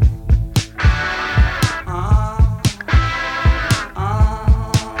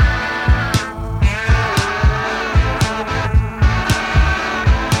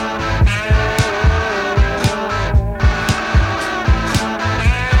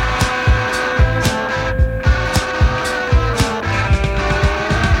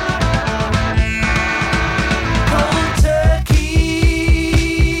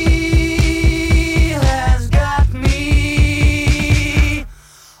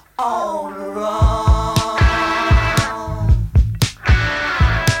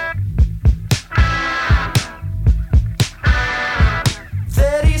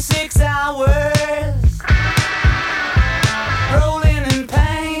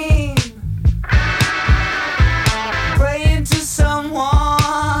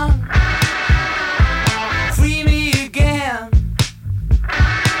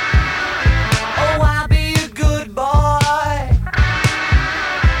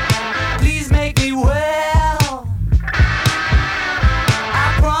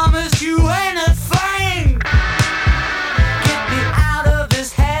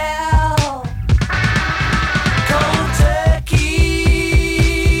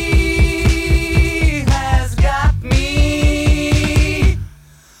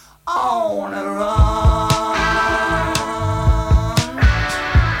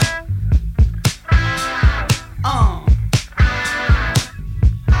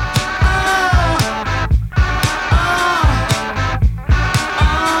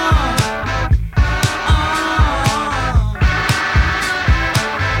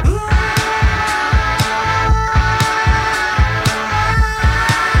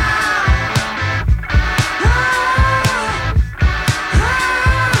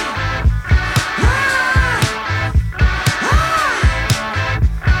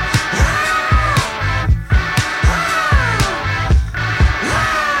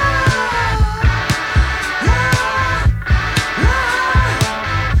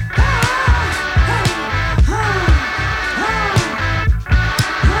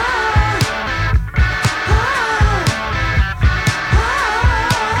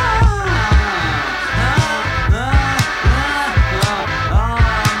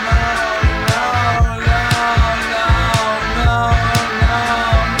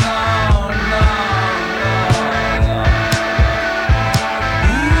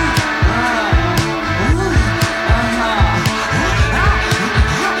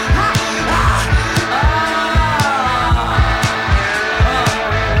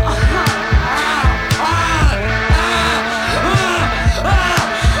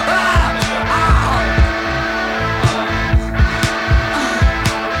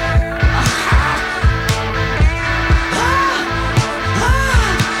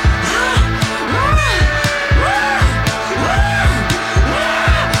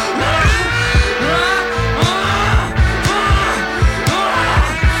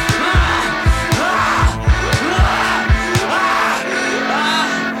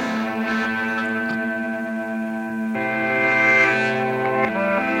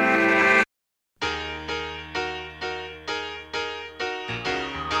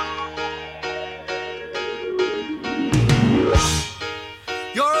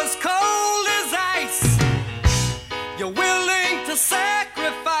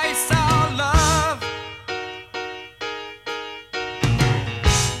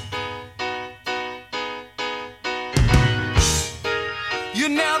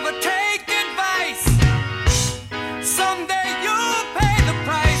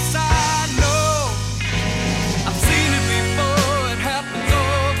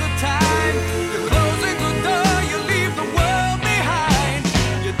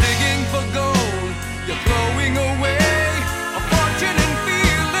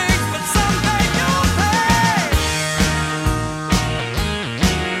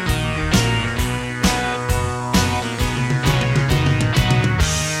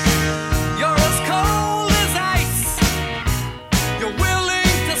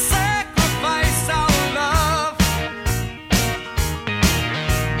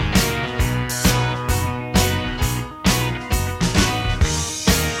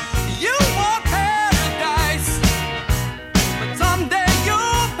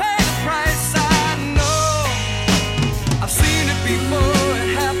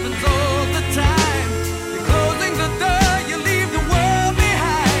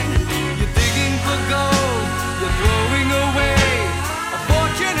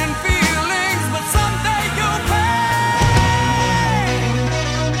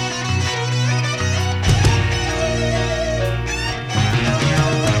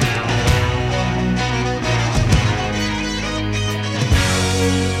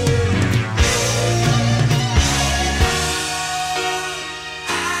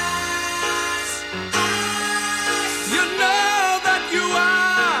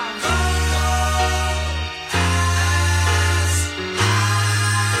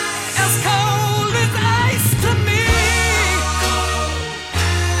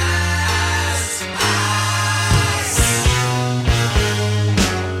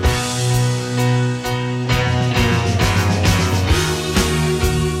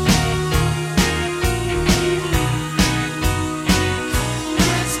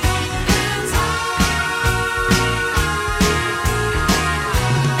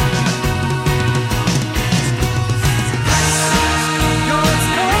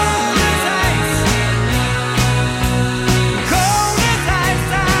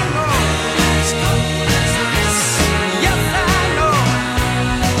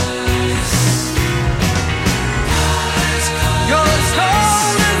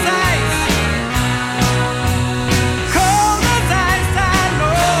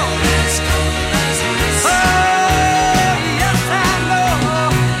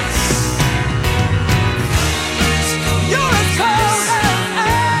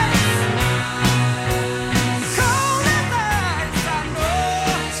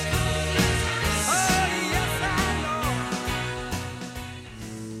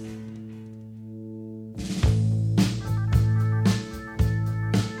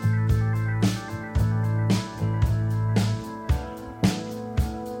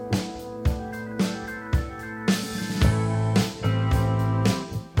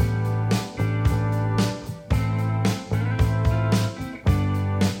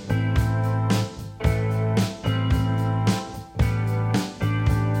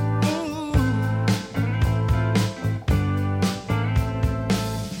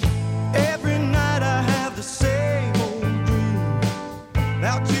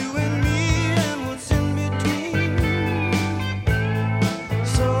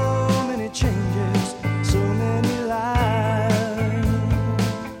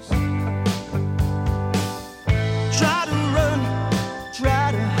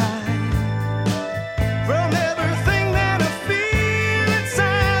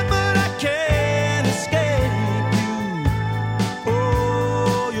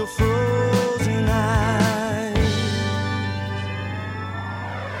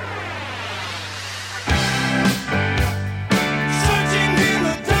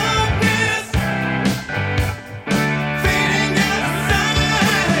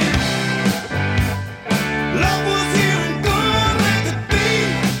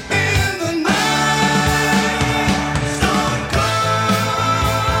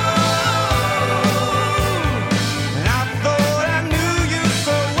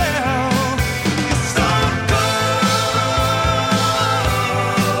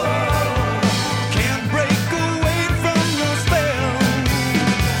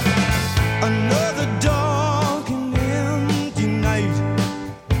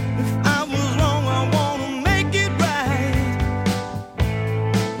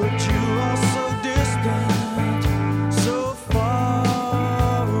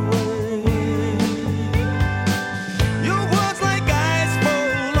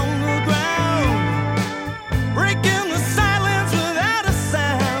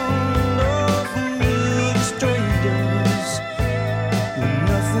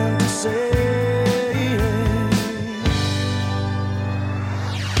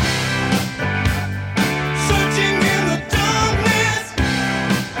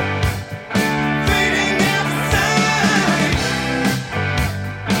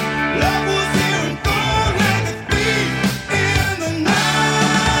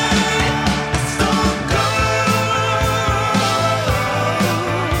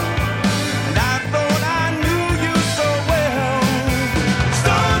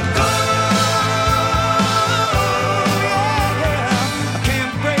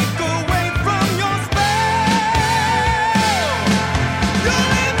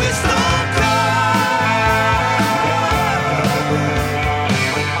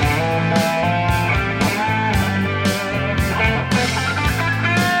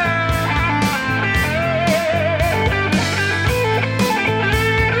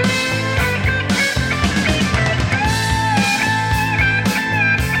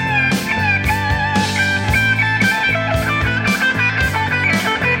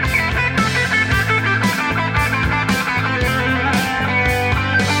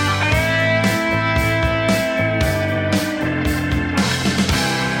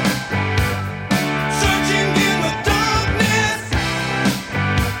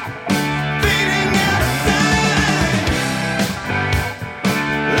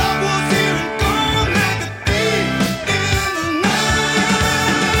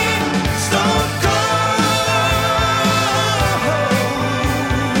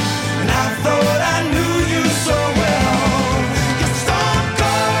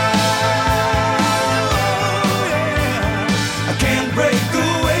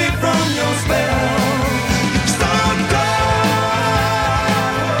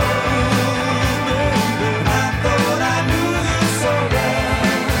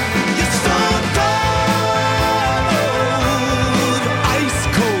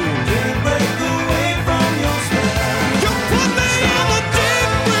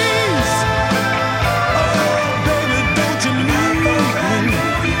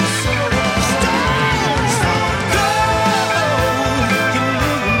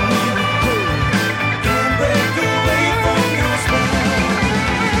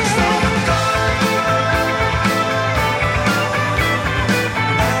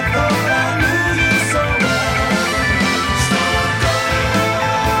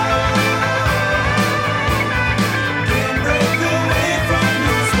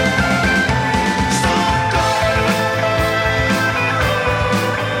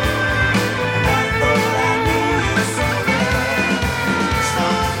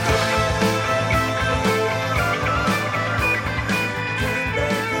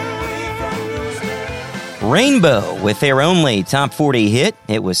 Rainbow with their only top 40 hit.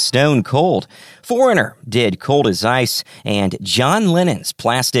 It was Stone Cold. Foreigner did Cold as Ice, and John Lennon's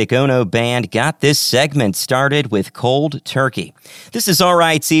Plastic Ono Band got this segment started with Cold Turkey. This is All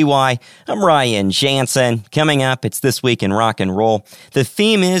Right, CY. I'm Ryan Jansen. Coming up, it's This Week in Rock and Roll. The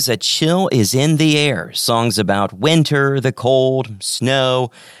theme is A Chill is in the Air. Songs about winter, the cold, snow,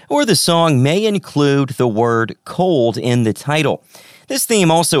 or the song may include the word cold in the title. This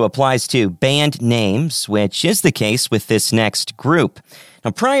theme also applies to band names, which is the case with this next group. Now,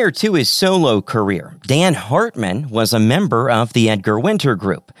 prior to his solo career, Dan Hartman was a member of the Edgar Winter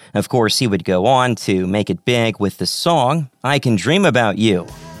Group. Of course, he would go on to make it big with the song, I Can Dream About You.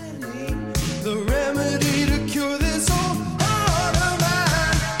 The remedy to cure this old heart of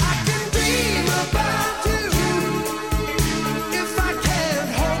mine. I can dream about you if I can't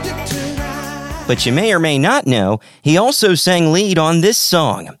hold you tonight. But you may or may not know, he also sang lead on this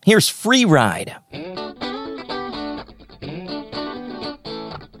song. Here's Free Ride.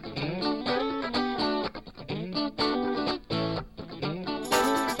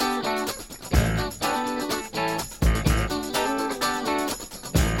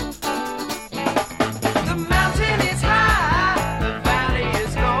 The mountain is high, the valley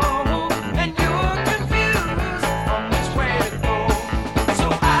is low, and you're confused on which way to go. So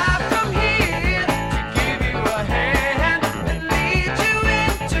I've come here to give you a hand and lead you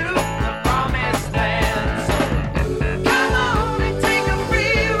into the promised land.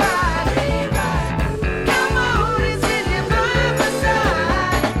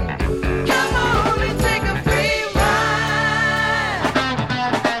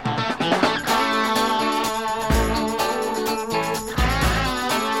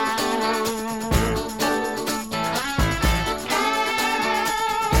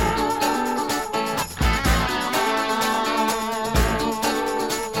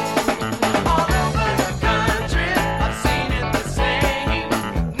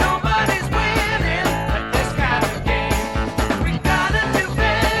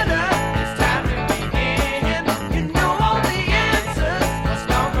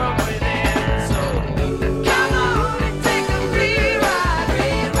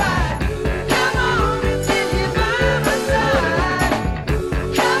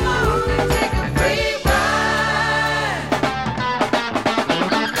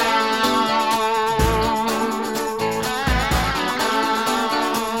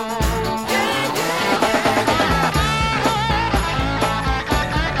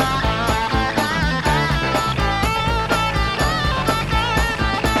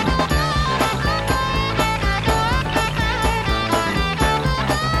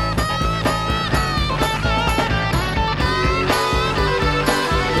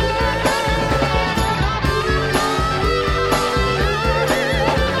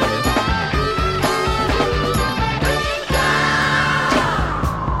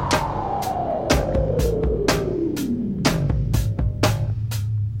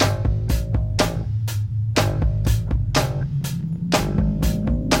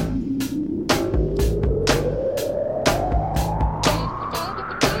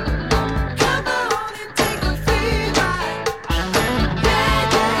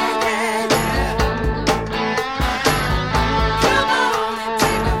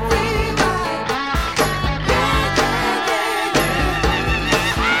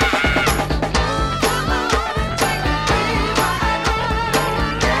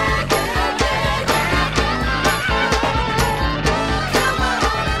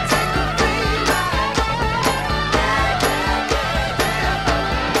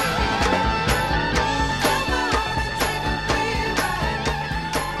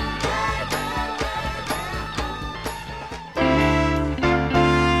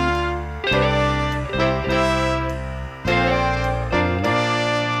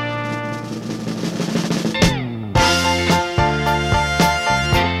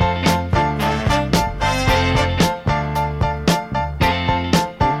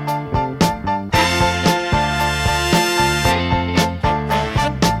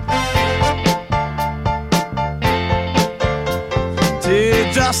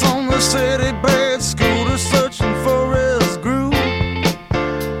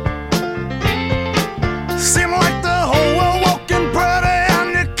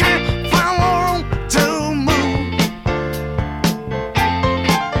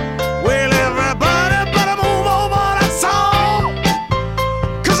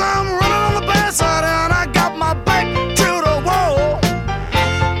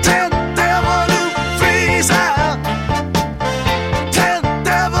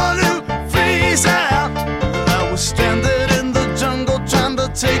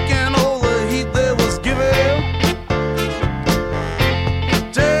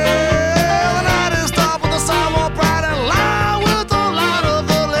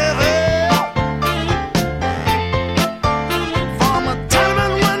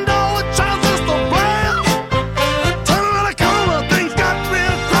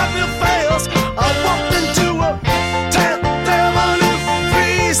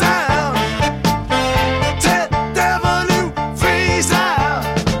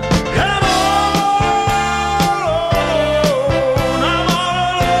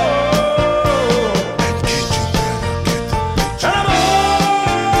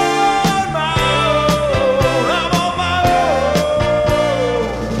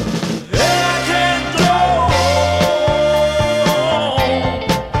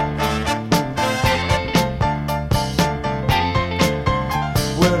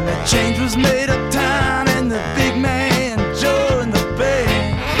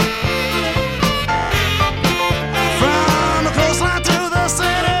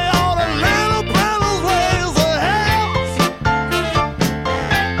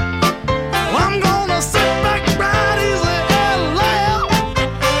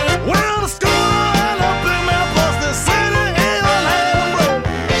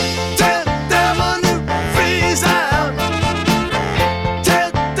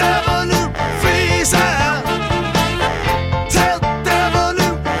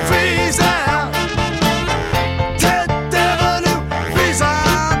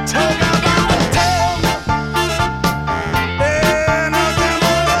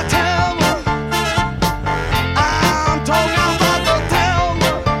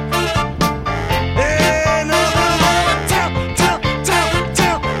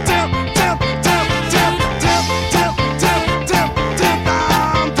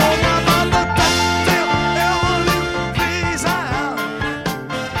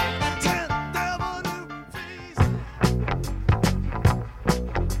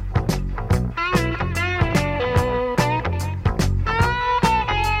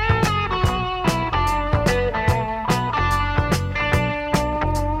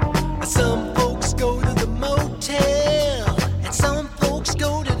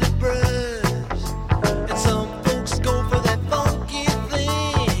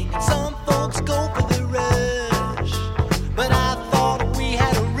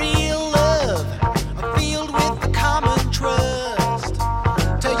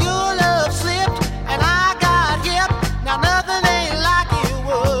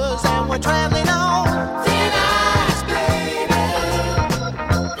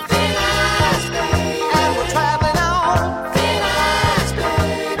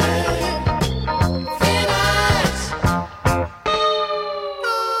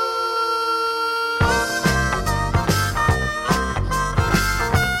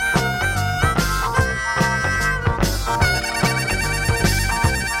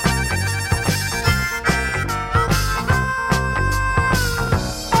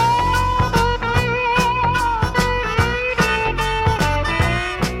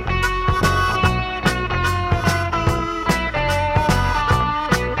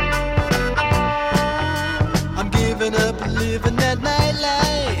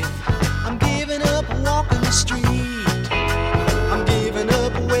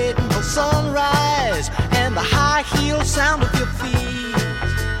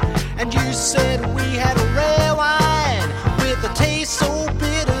 and you said we had a rare wine with a taste so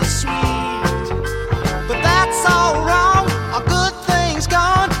bittersweet. But that's all wrong, our good thing's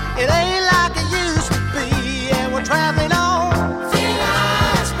gone. It ain't like it used to be, and we're traveling on thin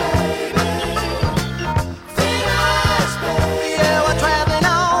ice, baby. Thin ice, baby. Yeah, we're traveling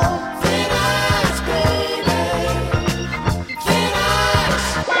on thin ice, baby. Thin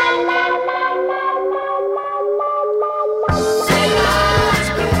ice. Thin ice,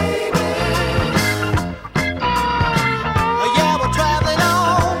 baby. Yeah, we're traveling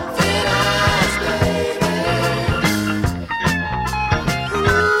on thin ice, baby.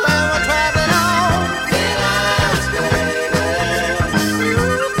 Well, we're traveling on thin ice, baby.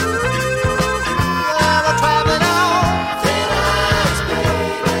 Well, we're traveling on thin ice, baby.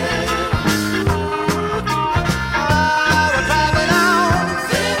 We're traveling on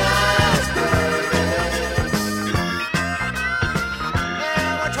thin ice, baby.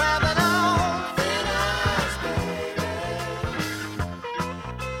 Yeah, we're traveling on thin ice, baby.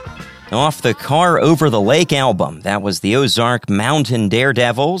 Off the Car Over the Lake album, that was the Ozark Mountain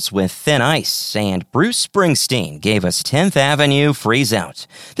Daredevils with Thin Ice, and Bruce Springsteen gave us 10th Avenue Freeze Out.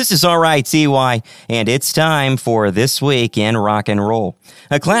 This is RITY, and it's time for This Week in Rock and Roll.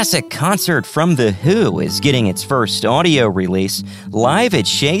 A classic concert from The Who is getting its first audio release. Live at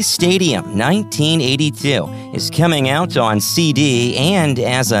Shea Stadium 1982 is coming out on CD and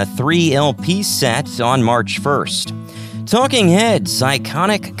as a 3 LP set on March 1st. Talking Heads'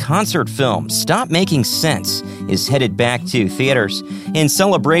 iconic concert film Stop Making Sense is headed back to theaters. In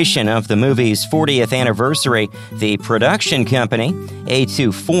celebration of the movie's 40th anniversary, the production company,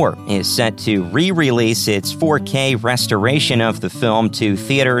 A24, is set to re-release its 4K restoration of the film to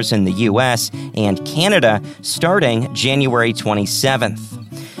theaters in the U.S. and Canada starting January 27th.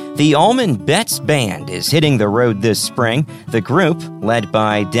 The Allman Betts Band is hitting the road this spring. The group, led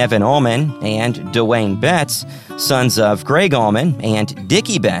by Devin Allman and Dwayne Betts, sons of Greg Allman and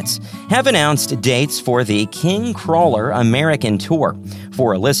Dickie Betts, have announced dates for the King Crawler American Tour.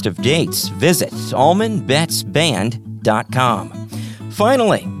 For a list of dates, visit allmanbettsband.com.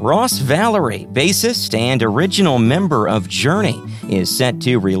 Finally, Ross Valerie, bassist and original member of Journey, is set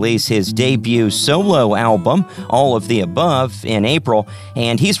to release his debut solo album, All of the Above, in April,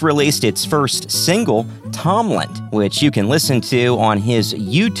 and he's released its first single, Tomland, which you can listen to on his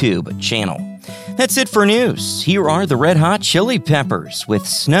YouTube channel. That's it for news. Here are the Red Hot Chili Peppers with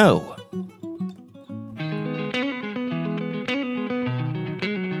Snow.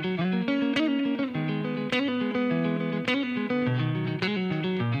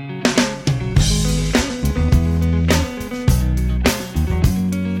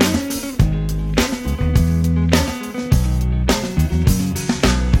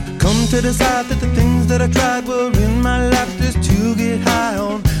 To decide that the things that I tried were in my life just to get high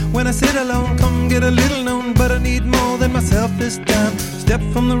on. When I sit alone, come get a little known, but I need more than myself this time. Step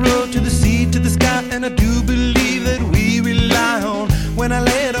from the road to the sea to the sky, and I do believe that we rely on. When I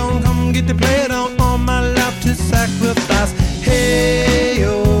lay it on, come get to play it on, all my life to sacrifice. Hey,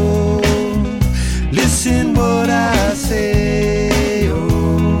 oh, listen what I say,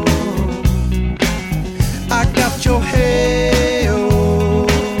 oh, I got your hey, oh.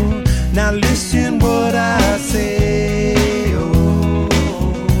 Now listen what I say, oh,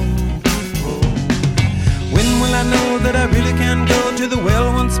 oh. When will I know that I really can go to the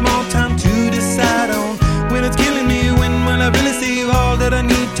well one small time to decide on? When it's killing me, when will I really see all that I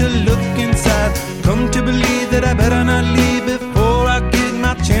need to look inside? Come to believe that I better not leave before I get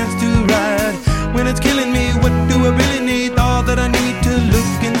my chance to ride. When it's killing me, what do I really need? All that I need to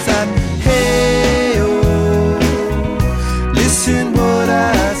look inside. Hey, oh, listen what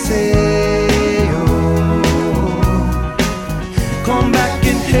I say. Come back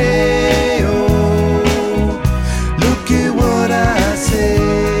and hey, oh, look at what I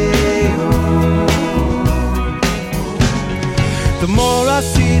say, oh. The more I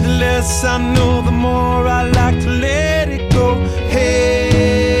see, the less I know, the more I like to let it go. Hey,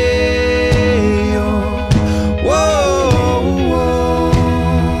 oh, whoa, whoa.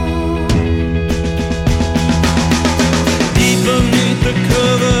 Deep beneath the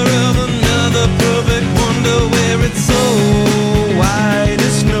cover of another perfect wonder where it's so white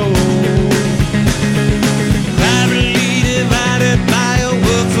as snow, privately divided by a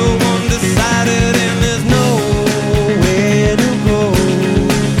world so undecided, and there's nowhere to go.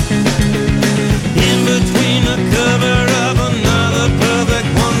 In between the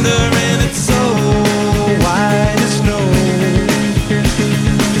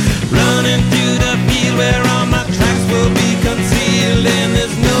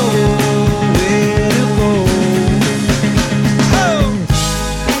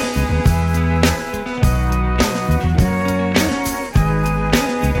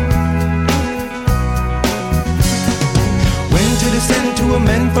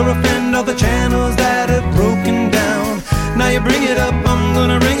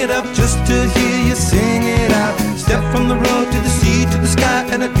just to hear you sing it out. Step from the road to the sea to the sky,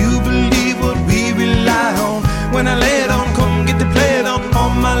 and I do believe what we rely on. When I lay it on, come get to play it on. All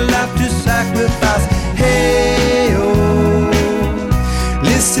my life to sacrifice. Hey, oh,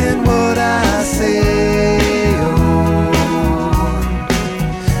 listen what I say, oh.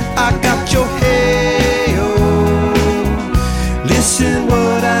 I got your hey, oh, listen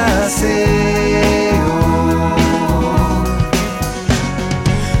what I say, oh.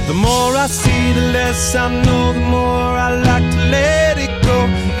 The more I see, the less I know, the more I like to let it go.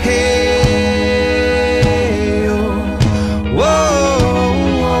 Hey, oh, whoa,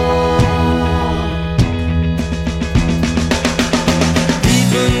 whoa. Deep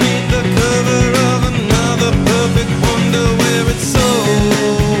beneath the cover of another perfect wonder, where it's so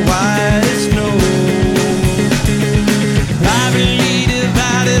white as snow, privately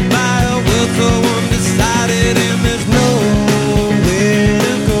divided by a world so undecided, and there's nowhere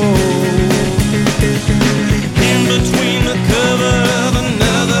to go. In between the cover of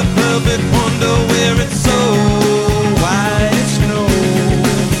another perfect wonder, where it's so white as snow,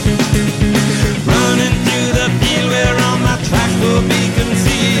 running through the field where all my tracks will be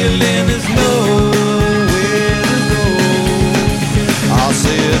concealed, and there's nowhere to go. I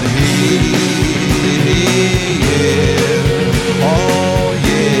said, hey, yeah, oh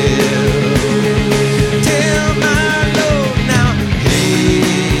yeah, tell my Lord now, hey,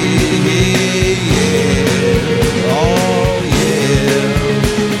 yeah, oh yeah,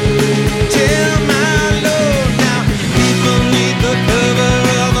 tell my Lord now, deep beneath the cover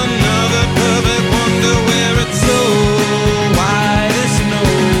of another perfect wonder, where it's so white as snow,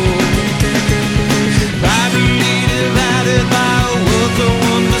 privately divided by a world so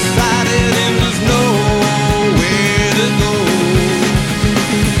undecided, and there's nowhere to go.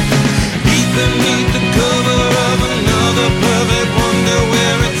 Deep beneath the cover of another perfect wonder,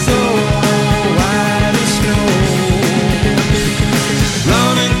 where it's so white as snow,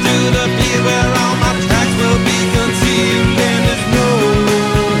 running through the field where all my tracks will be concealed, and there's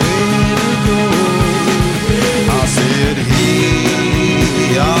nowhere to go. I said, hey,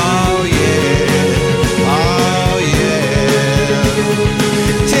 oh yeah, oh yeah,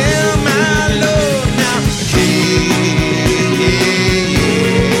 tell my Lord now, hey, yeah,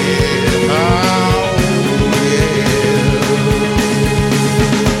 oh yeah.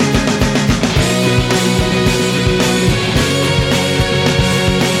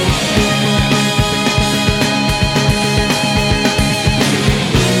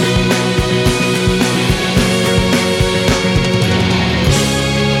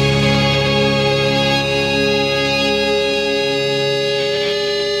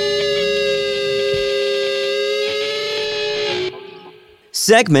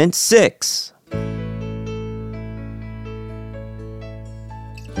 Segment 6.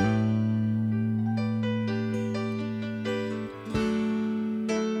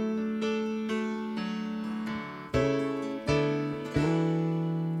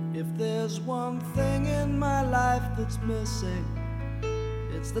 If there's one thing in my life that's missing,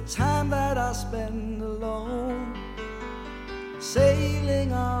 it's the time that I spend alone,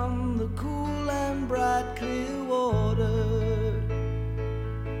 sailing on the cool and bright clear water.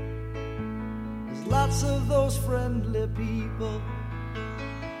 There's lots of those friendly people,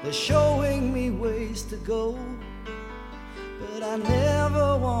 they're showing me ways to go, but I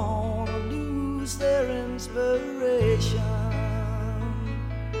never want to lose their inspiration.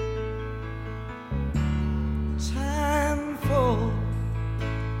 Time for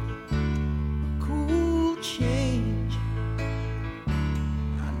cool change.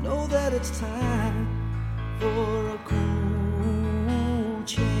 I know that it's time for a cool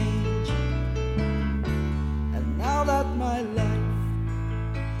change. And now that my life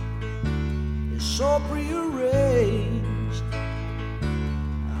is so prearranged,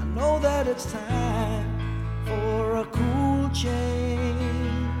 I know that it's time for a cool change.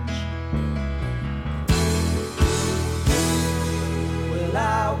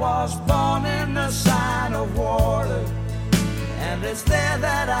 I was born in the sign of water, and it's there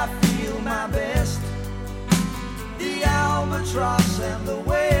that I feel my best. The albatross and the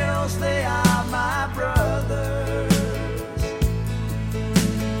whales, they are my brothers.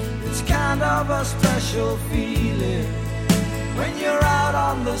 It's kind of a special feeling when you're out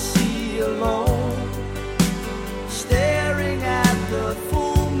on the sea alone, staring at the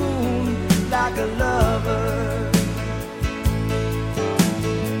full moon like a lover.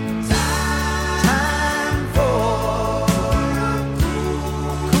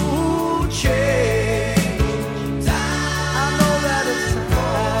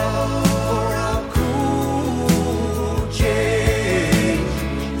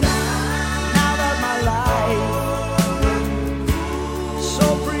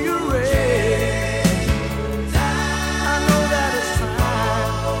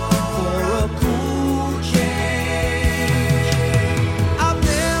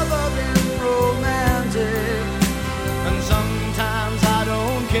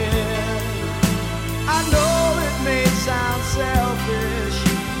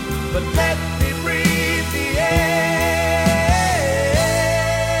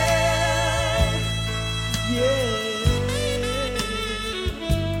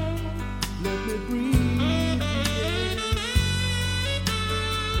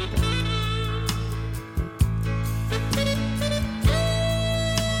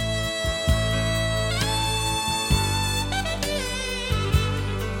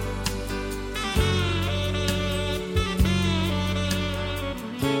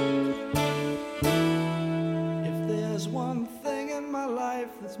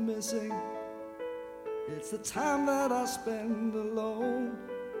 missing. It's the time that I spend alone,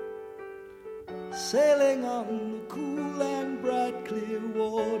 sailing on the cool and bright clear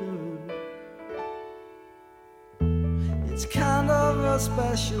water. It's kind of a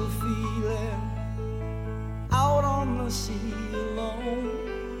special feeling, out on the sea alone,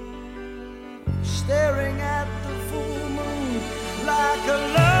 staring at the full moon like a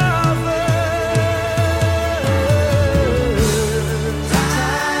lover.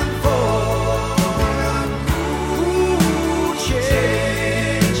 Time for a cool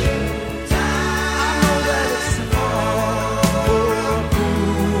change. I know that it's time for a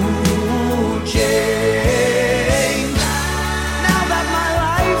cool change. Now that my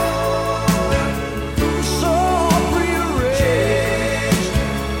life is so prearranged,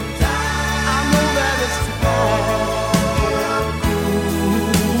 I know that it's time for a cool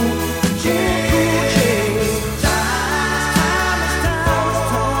change. Time is time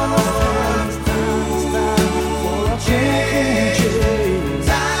for a cool change.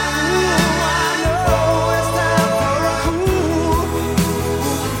 I know it's time for a cool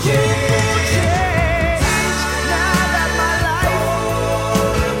change. Now that my life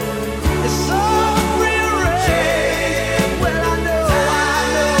is so prearranged, well I know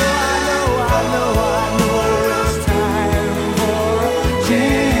it's time for a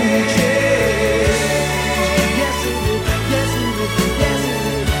change. Yes it is, yes it is, yes it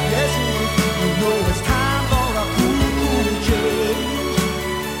is, yes it is. You know it's time for a cool change.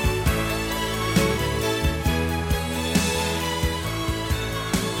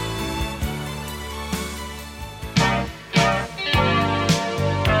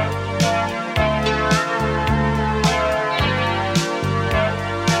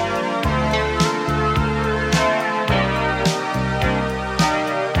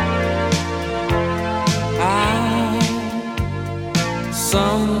 I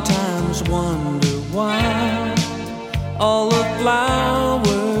sometimes wonder why all the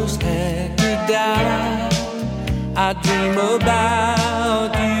flowers had to die. I dream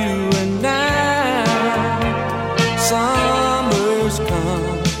about you and now. Summer's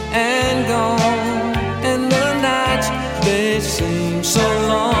come and gone, and the nights they seem so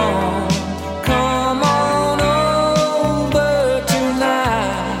long. Come on over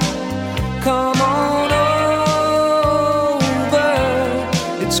tonight. Come on over.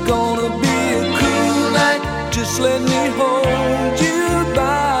 It's gonna be a cool night. Just let me hold you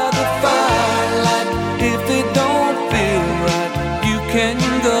by the firelight. If it don't feel right, you can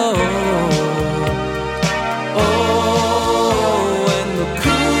go. Oh, and the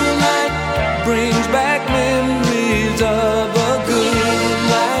cool night brings back memories of a good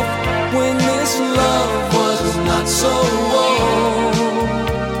life when this love was not so old.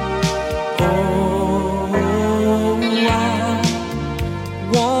 Oh, I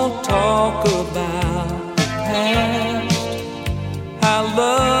won't talk about the past, how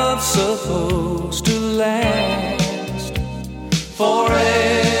love's supposed to last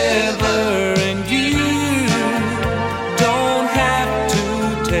forever, and you don't have to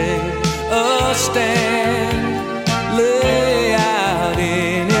take a stand, lay out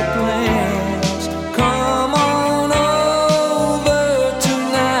any plans. Come on over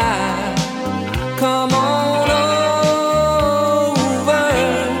tonight. Come on over.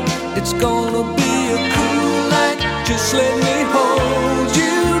 It's gonna be a cool night. Just let me hold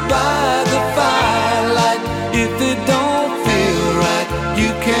you by the firelight. If it don't feel right,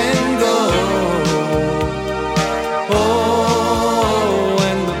 you can go. Oh,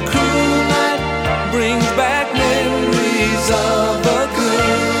 and the cool night brings back memories of a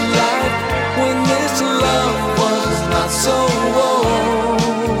good life when this love was not so old.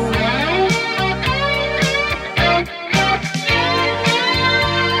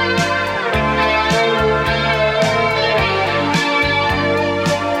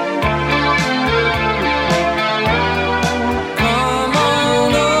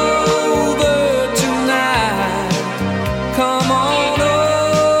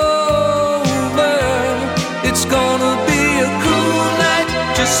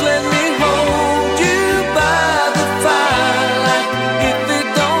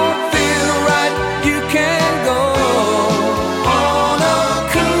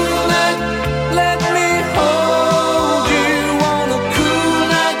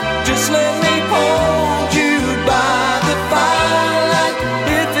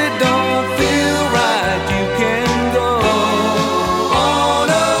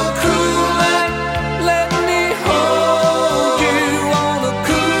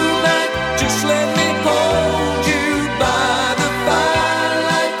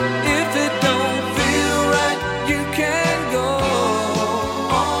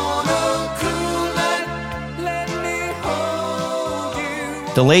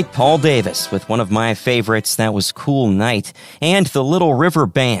 The late Paul Davis with one of my favorites, that was Cool Night, and the Little River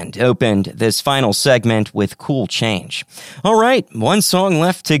Band opened this final segment with Cool Change. All right, one song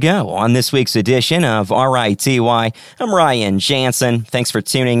left to go on this week's edition of RITY. I'm Ryan Jansen. Thanks for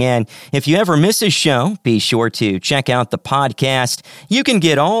tuning in. If you ever miss a show, be sure to check out the podcast. You can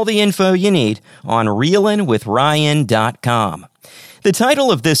get all the info you need on reelinwithryan.com. The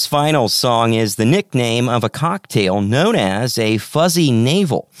title of this final song is the nickname of a cocktail known as a fuzzy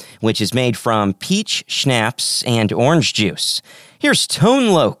navel, which is made from peach schnapps and orange juice. Here's Tone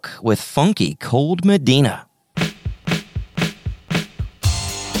Loc with Funky Cold Medina.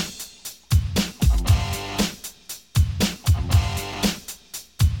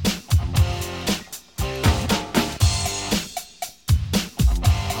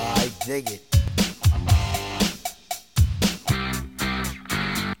 I dig it.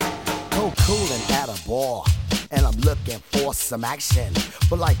 Cooling at a bar, and I'm looking for some action.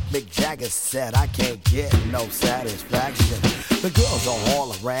 But like Mick Jagger said, I can't get no satisfaction. The girls are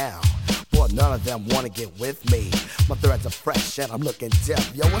all around, but none of them wanna get with me. My threads are fresh and I'm looking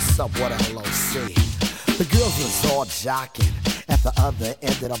deaf. Yo, what's up, what LOC? The girls was all jocking at the other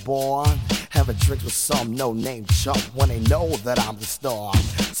end of the bar, having drinks with some no-name chump when they know that I'm the star.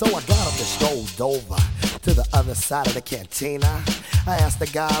 So I got up and strolled over to the other side of the cantina. I asked the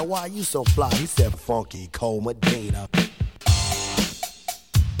guy, why you so fly? He said, Funky Cold Medina.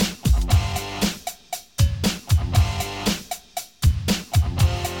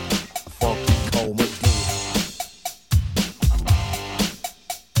 Funky Cold Medina.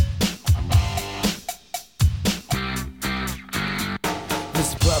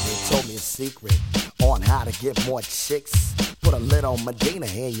 This brother told me a secret on how to get more chicks. Put a little Medina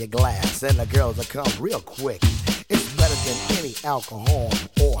in your glass and the girls will come real quick. It's better than any alcohol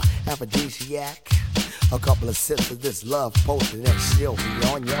or aphrodisiac. A couple of sips of this love potion and she'll be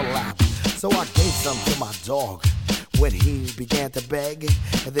on your lap. So I gave some to my dog when he began to beg.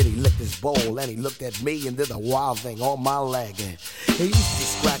 And then he licked his bowl and he looked at me and did a wild thing on my leg. He used to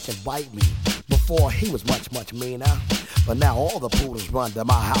scratch and bite me before he was much, much meaner. But now all the poodles run to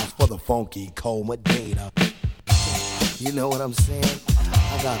my house for the Funky Cold Medina. You know what I'm saying?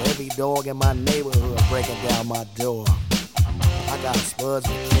 I got every dog in my neighborhood breaking down my door. I got Spuds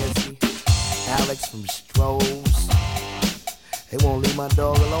from Kinsey, Alex from Strohs. They won't leave my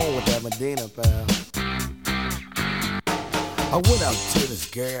dog alone with that Medina, pal. I went up to this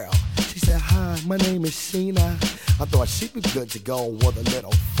girl. She said, hi, my name is Sheena. I thought she'd be good to go with a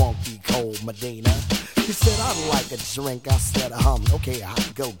little Funky Cold Medina. She said, I'd like a drink. I said, okay,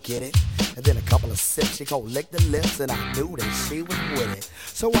 I'll go get it. And then a couple of sips, she go lick the lips, and I knew that she was with it.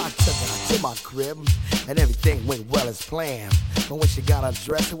 So I took her to my crib, and everything went well as planned. But when she got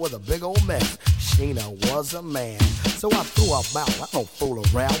undressed, it was a big old mess. Sheena was a man. So I threw her out. I don't fool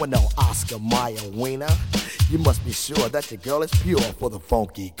around with no Oscar Mayer wiener. You must be sure that your girl is pure for the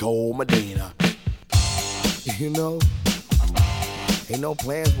Funky Cold Medina. You know, ain't no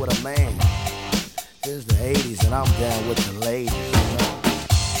plans with a man. It's the 80s and I'm down with the ladies, you know.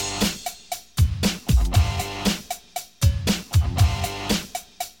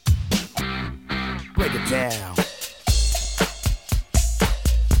 Break it down.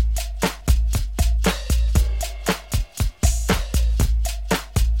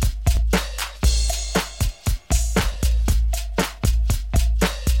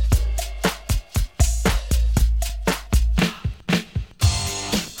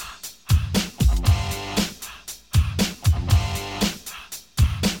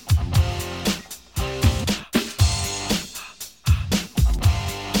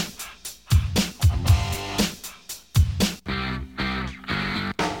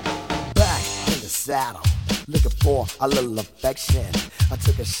 Saddle, looking for a little affection. I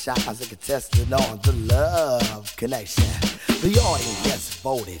took a shot as a contestant on the love connection. The audience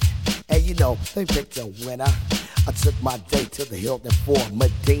voted, and you know, they picked a winner. I took my date to the Hilton for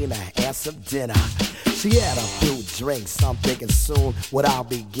Medina and some dinner. She had a few drinks, I'm thinking soon what I'll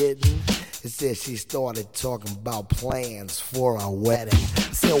be getting. Instead, she started talking about plans for a wedding.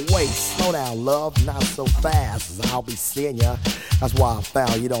 I said, wait, slow down, love, not so fast, as I'll be seeing ya. That's why I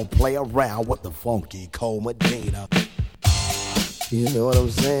found you don't play around with the Funky Cold Medina. You know what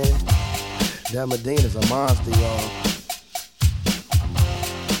I'm saying? That Medina's a monster, y'all.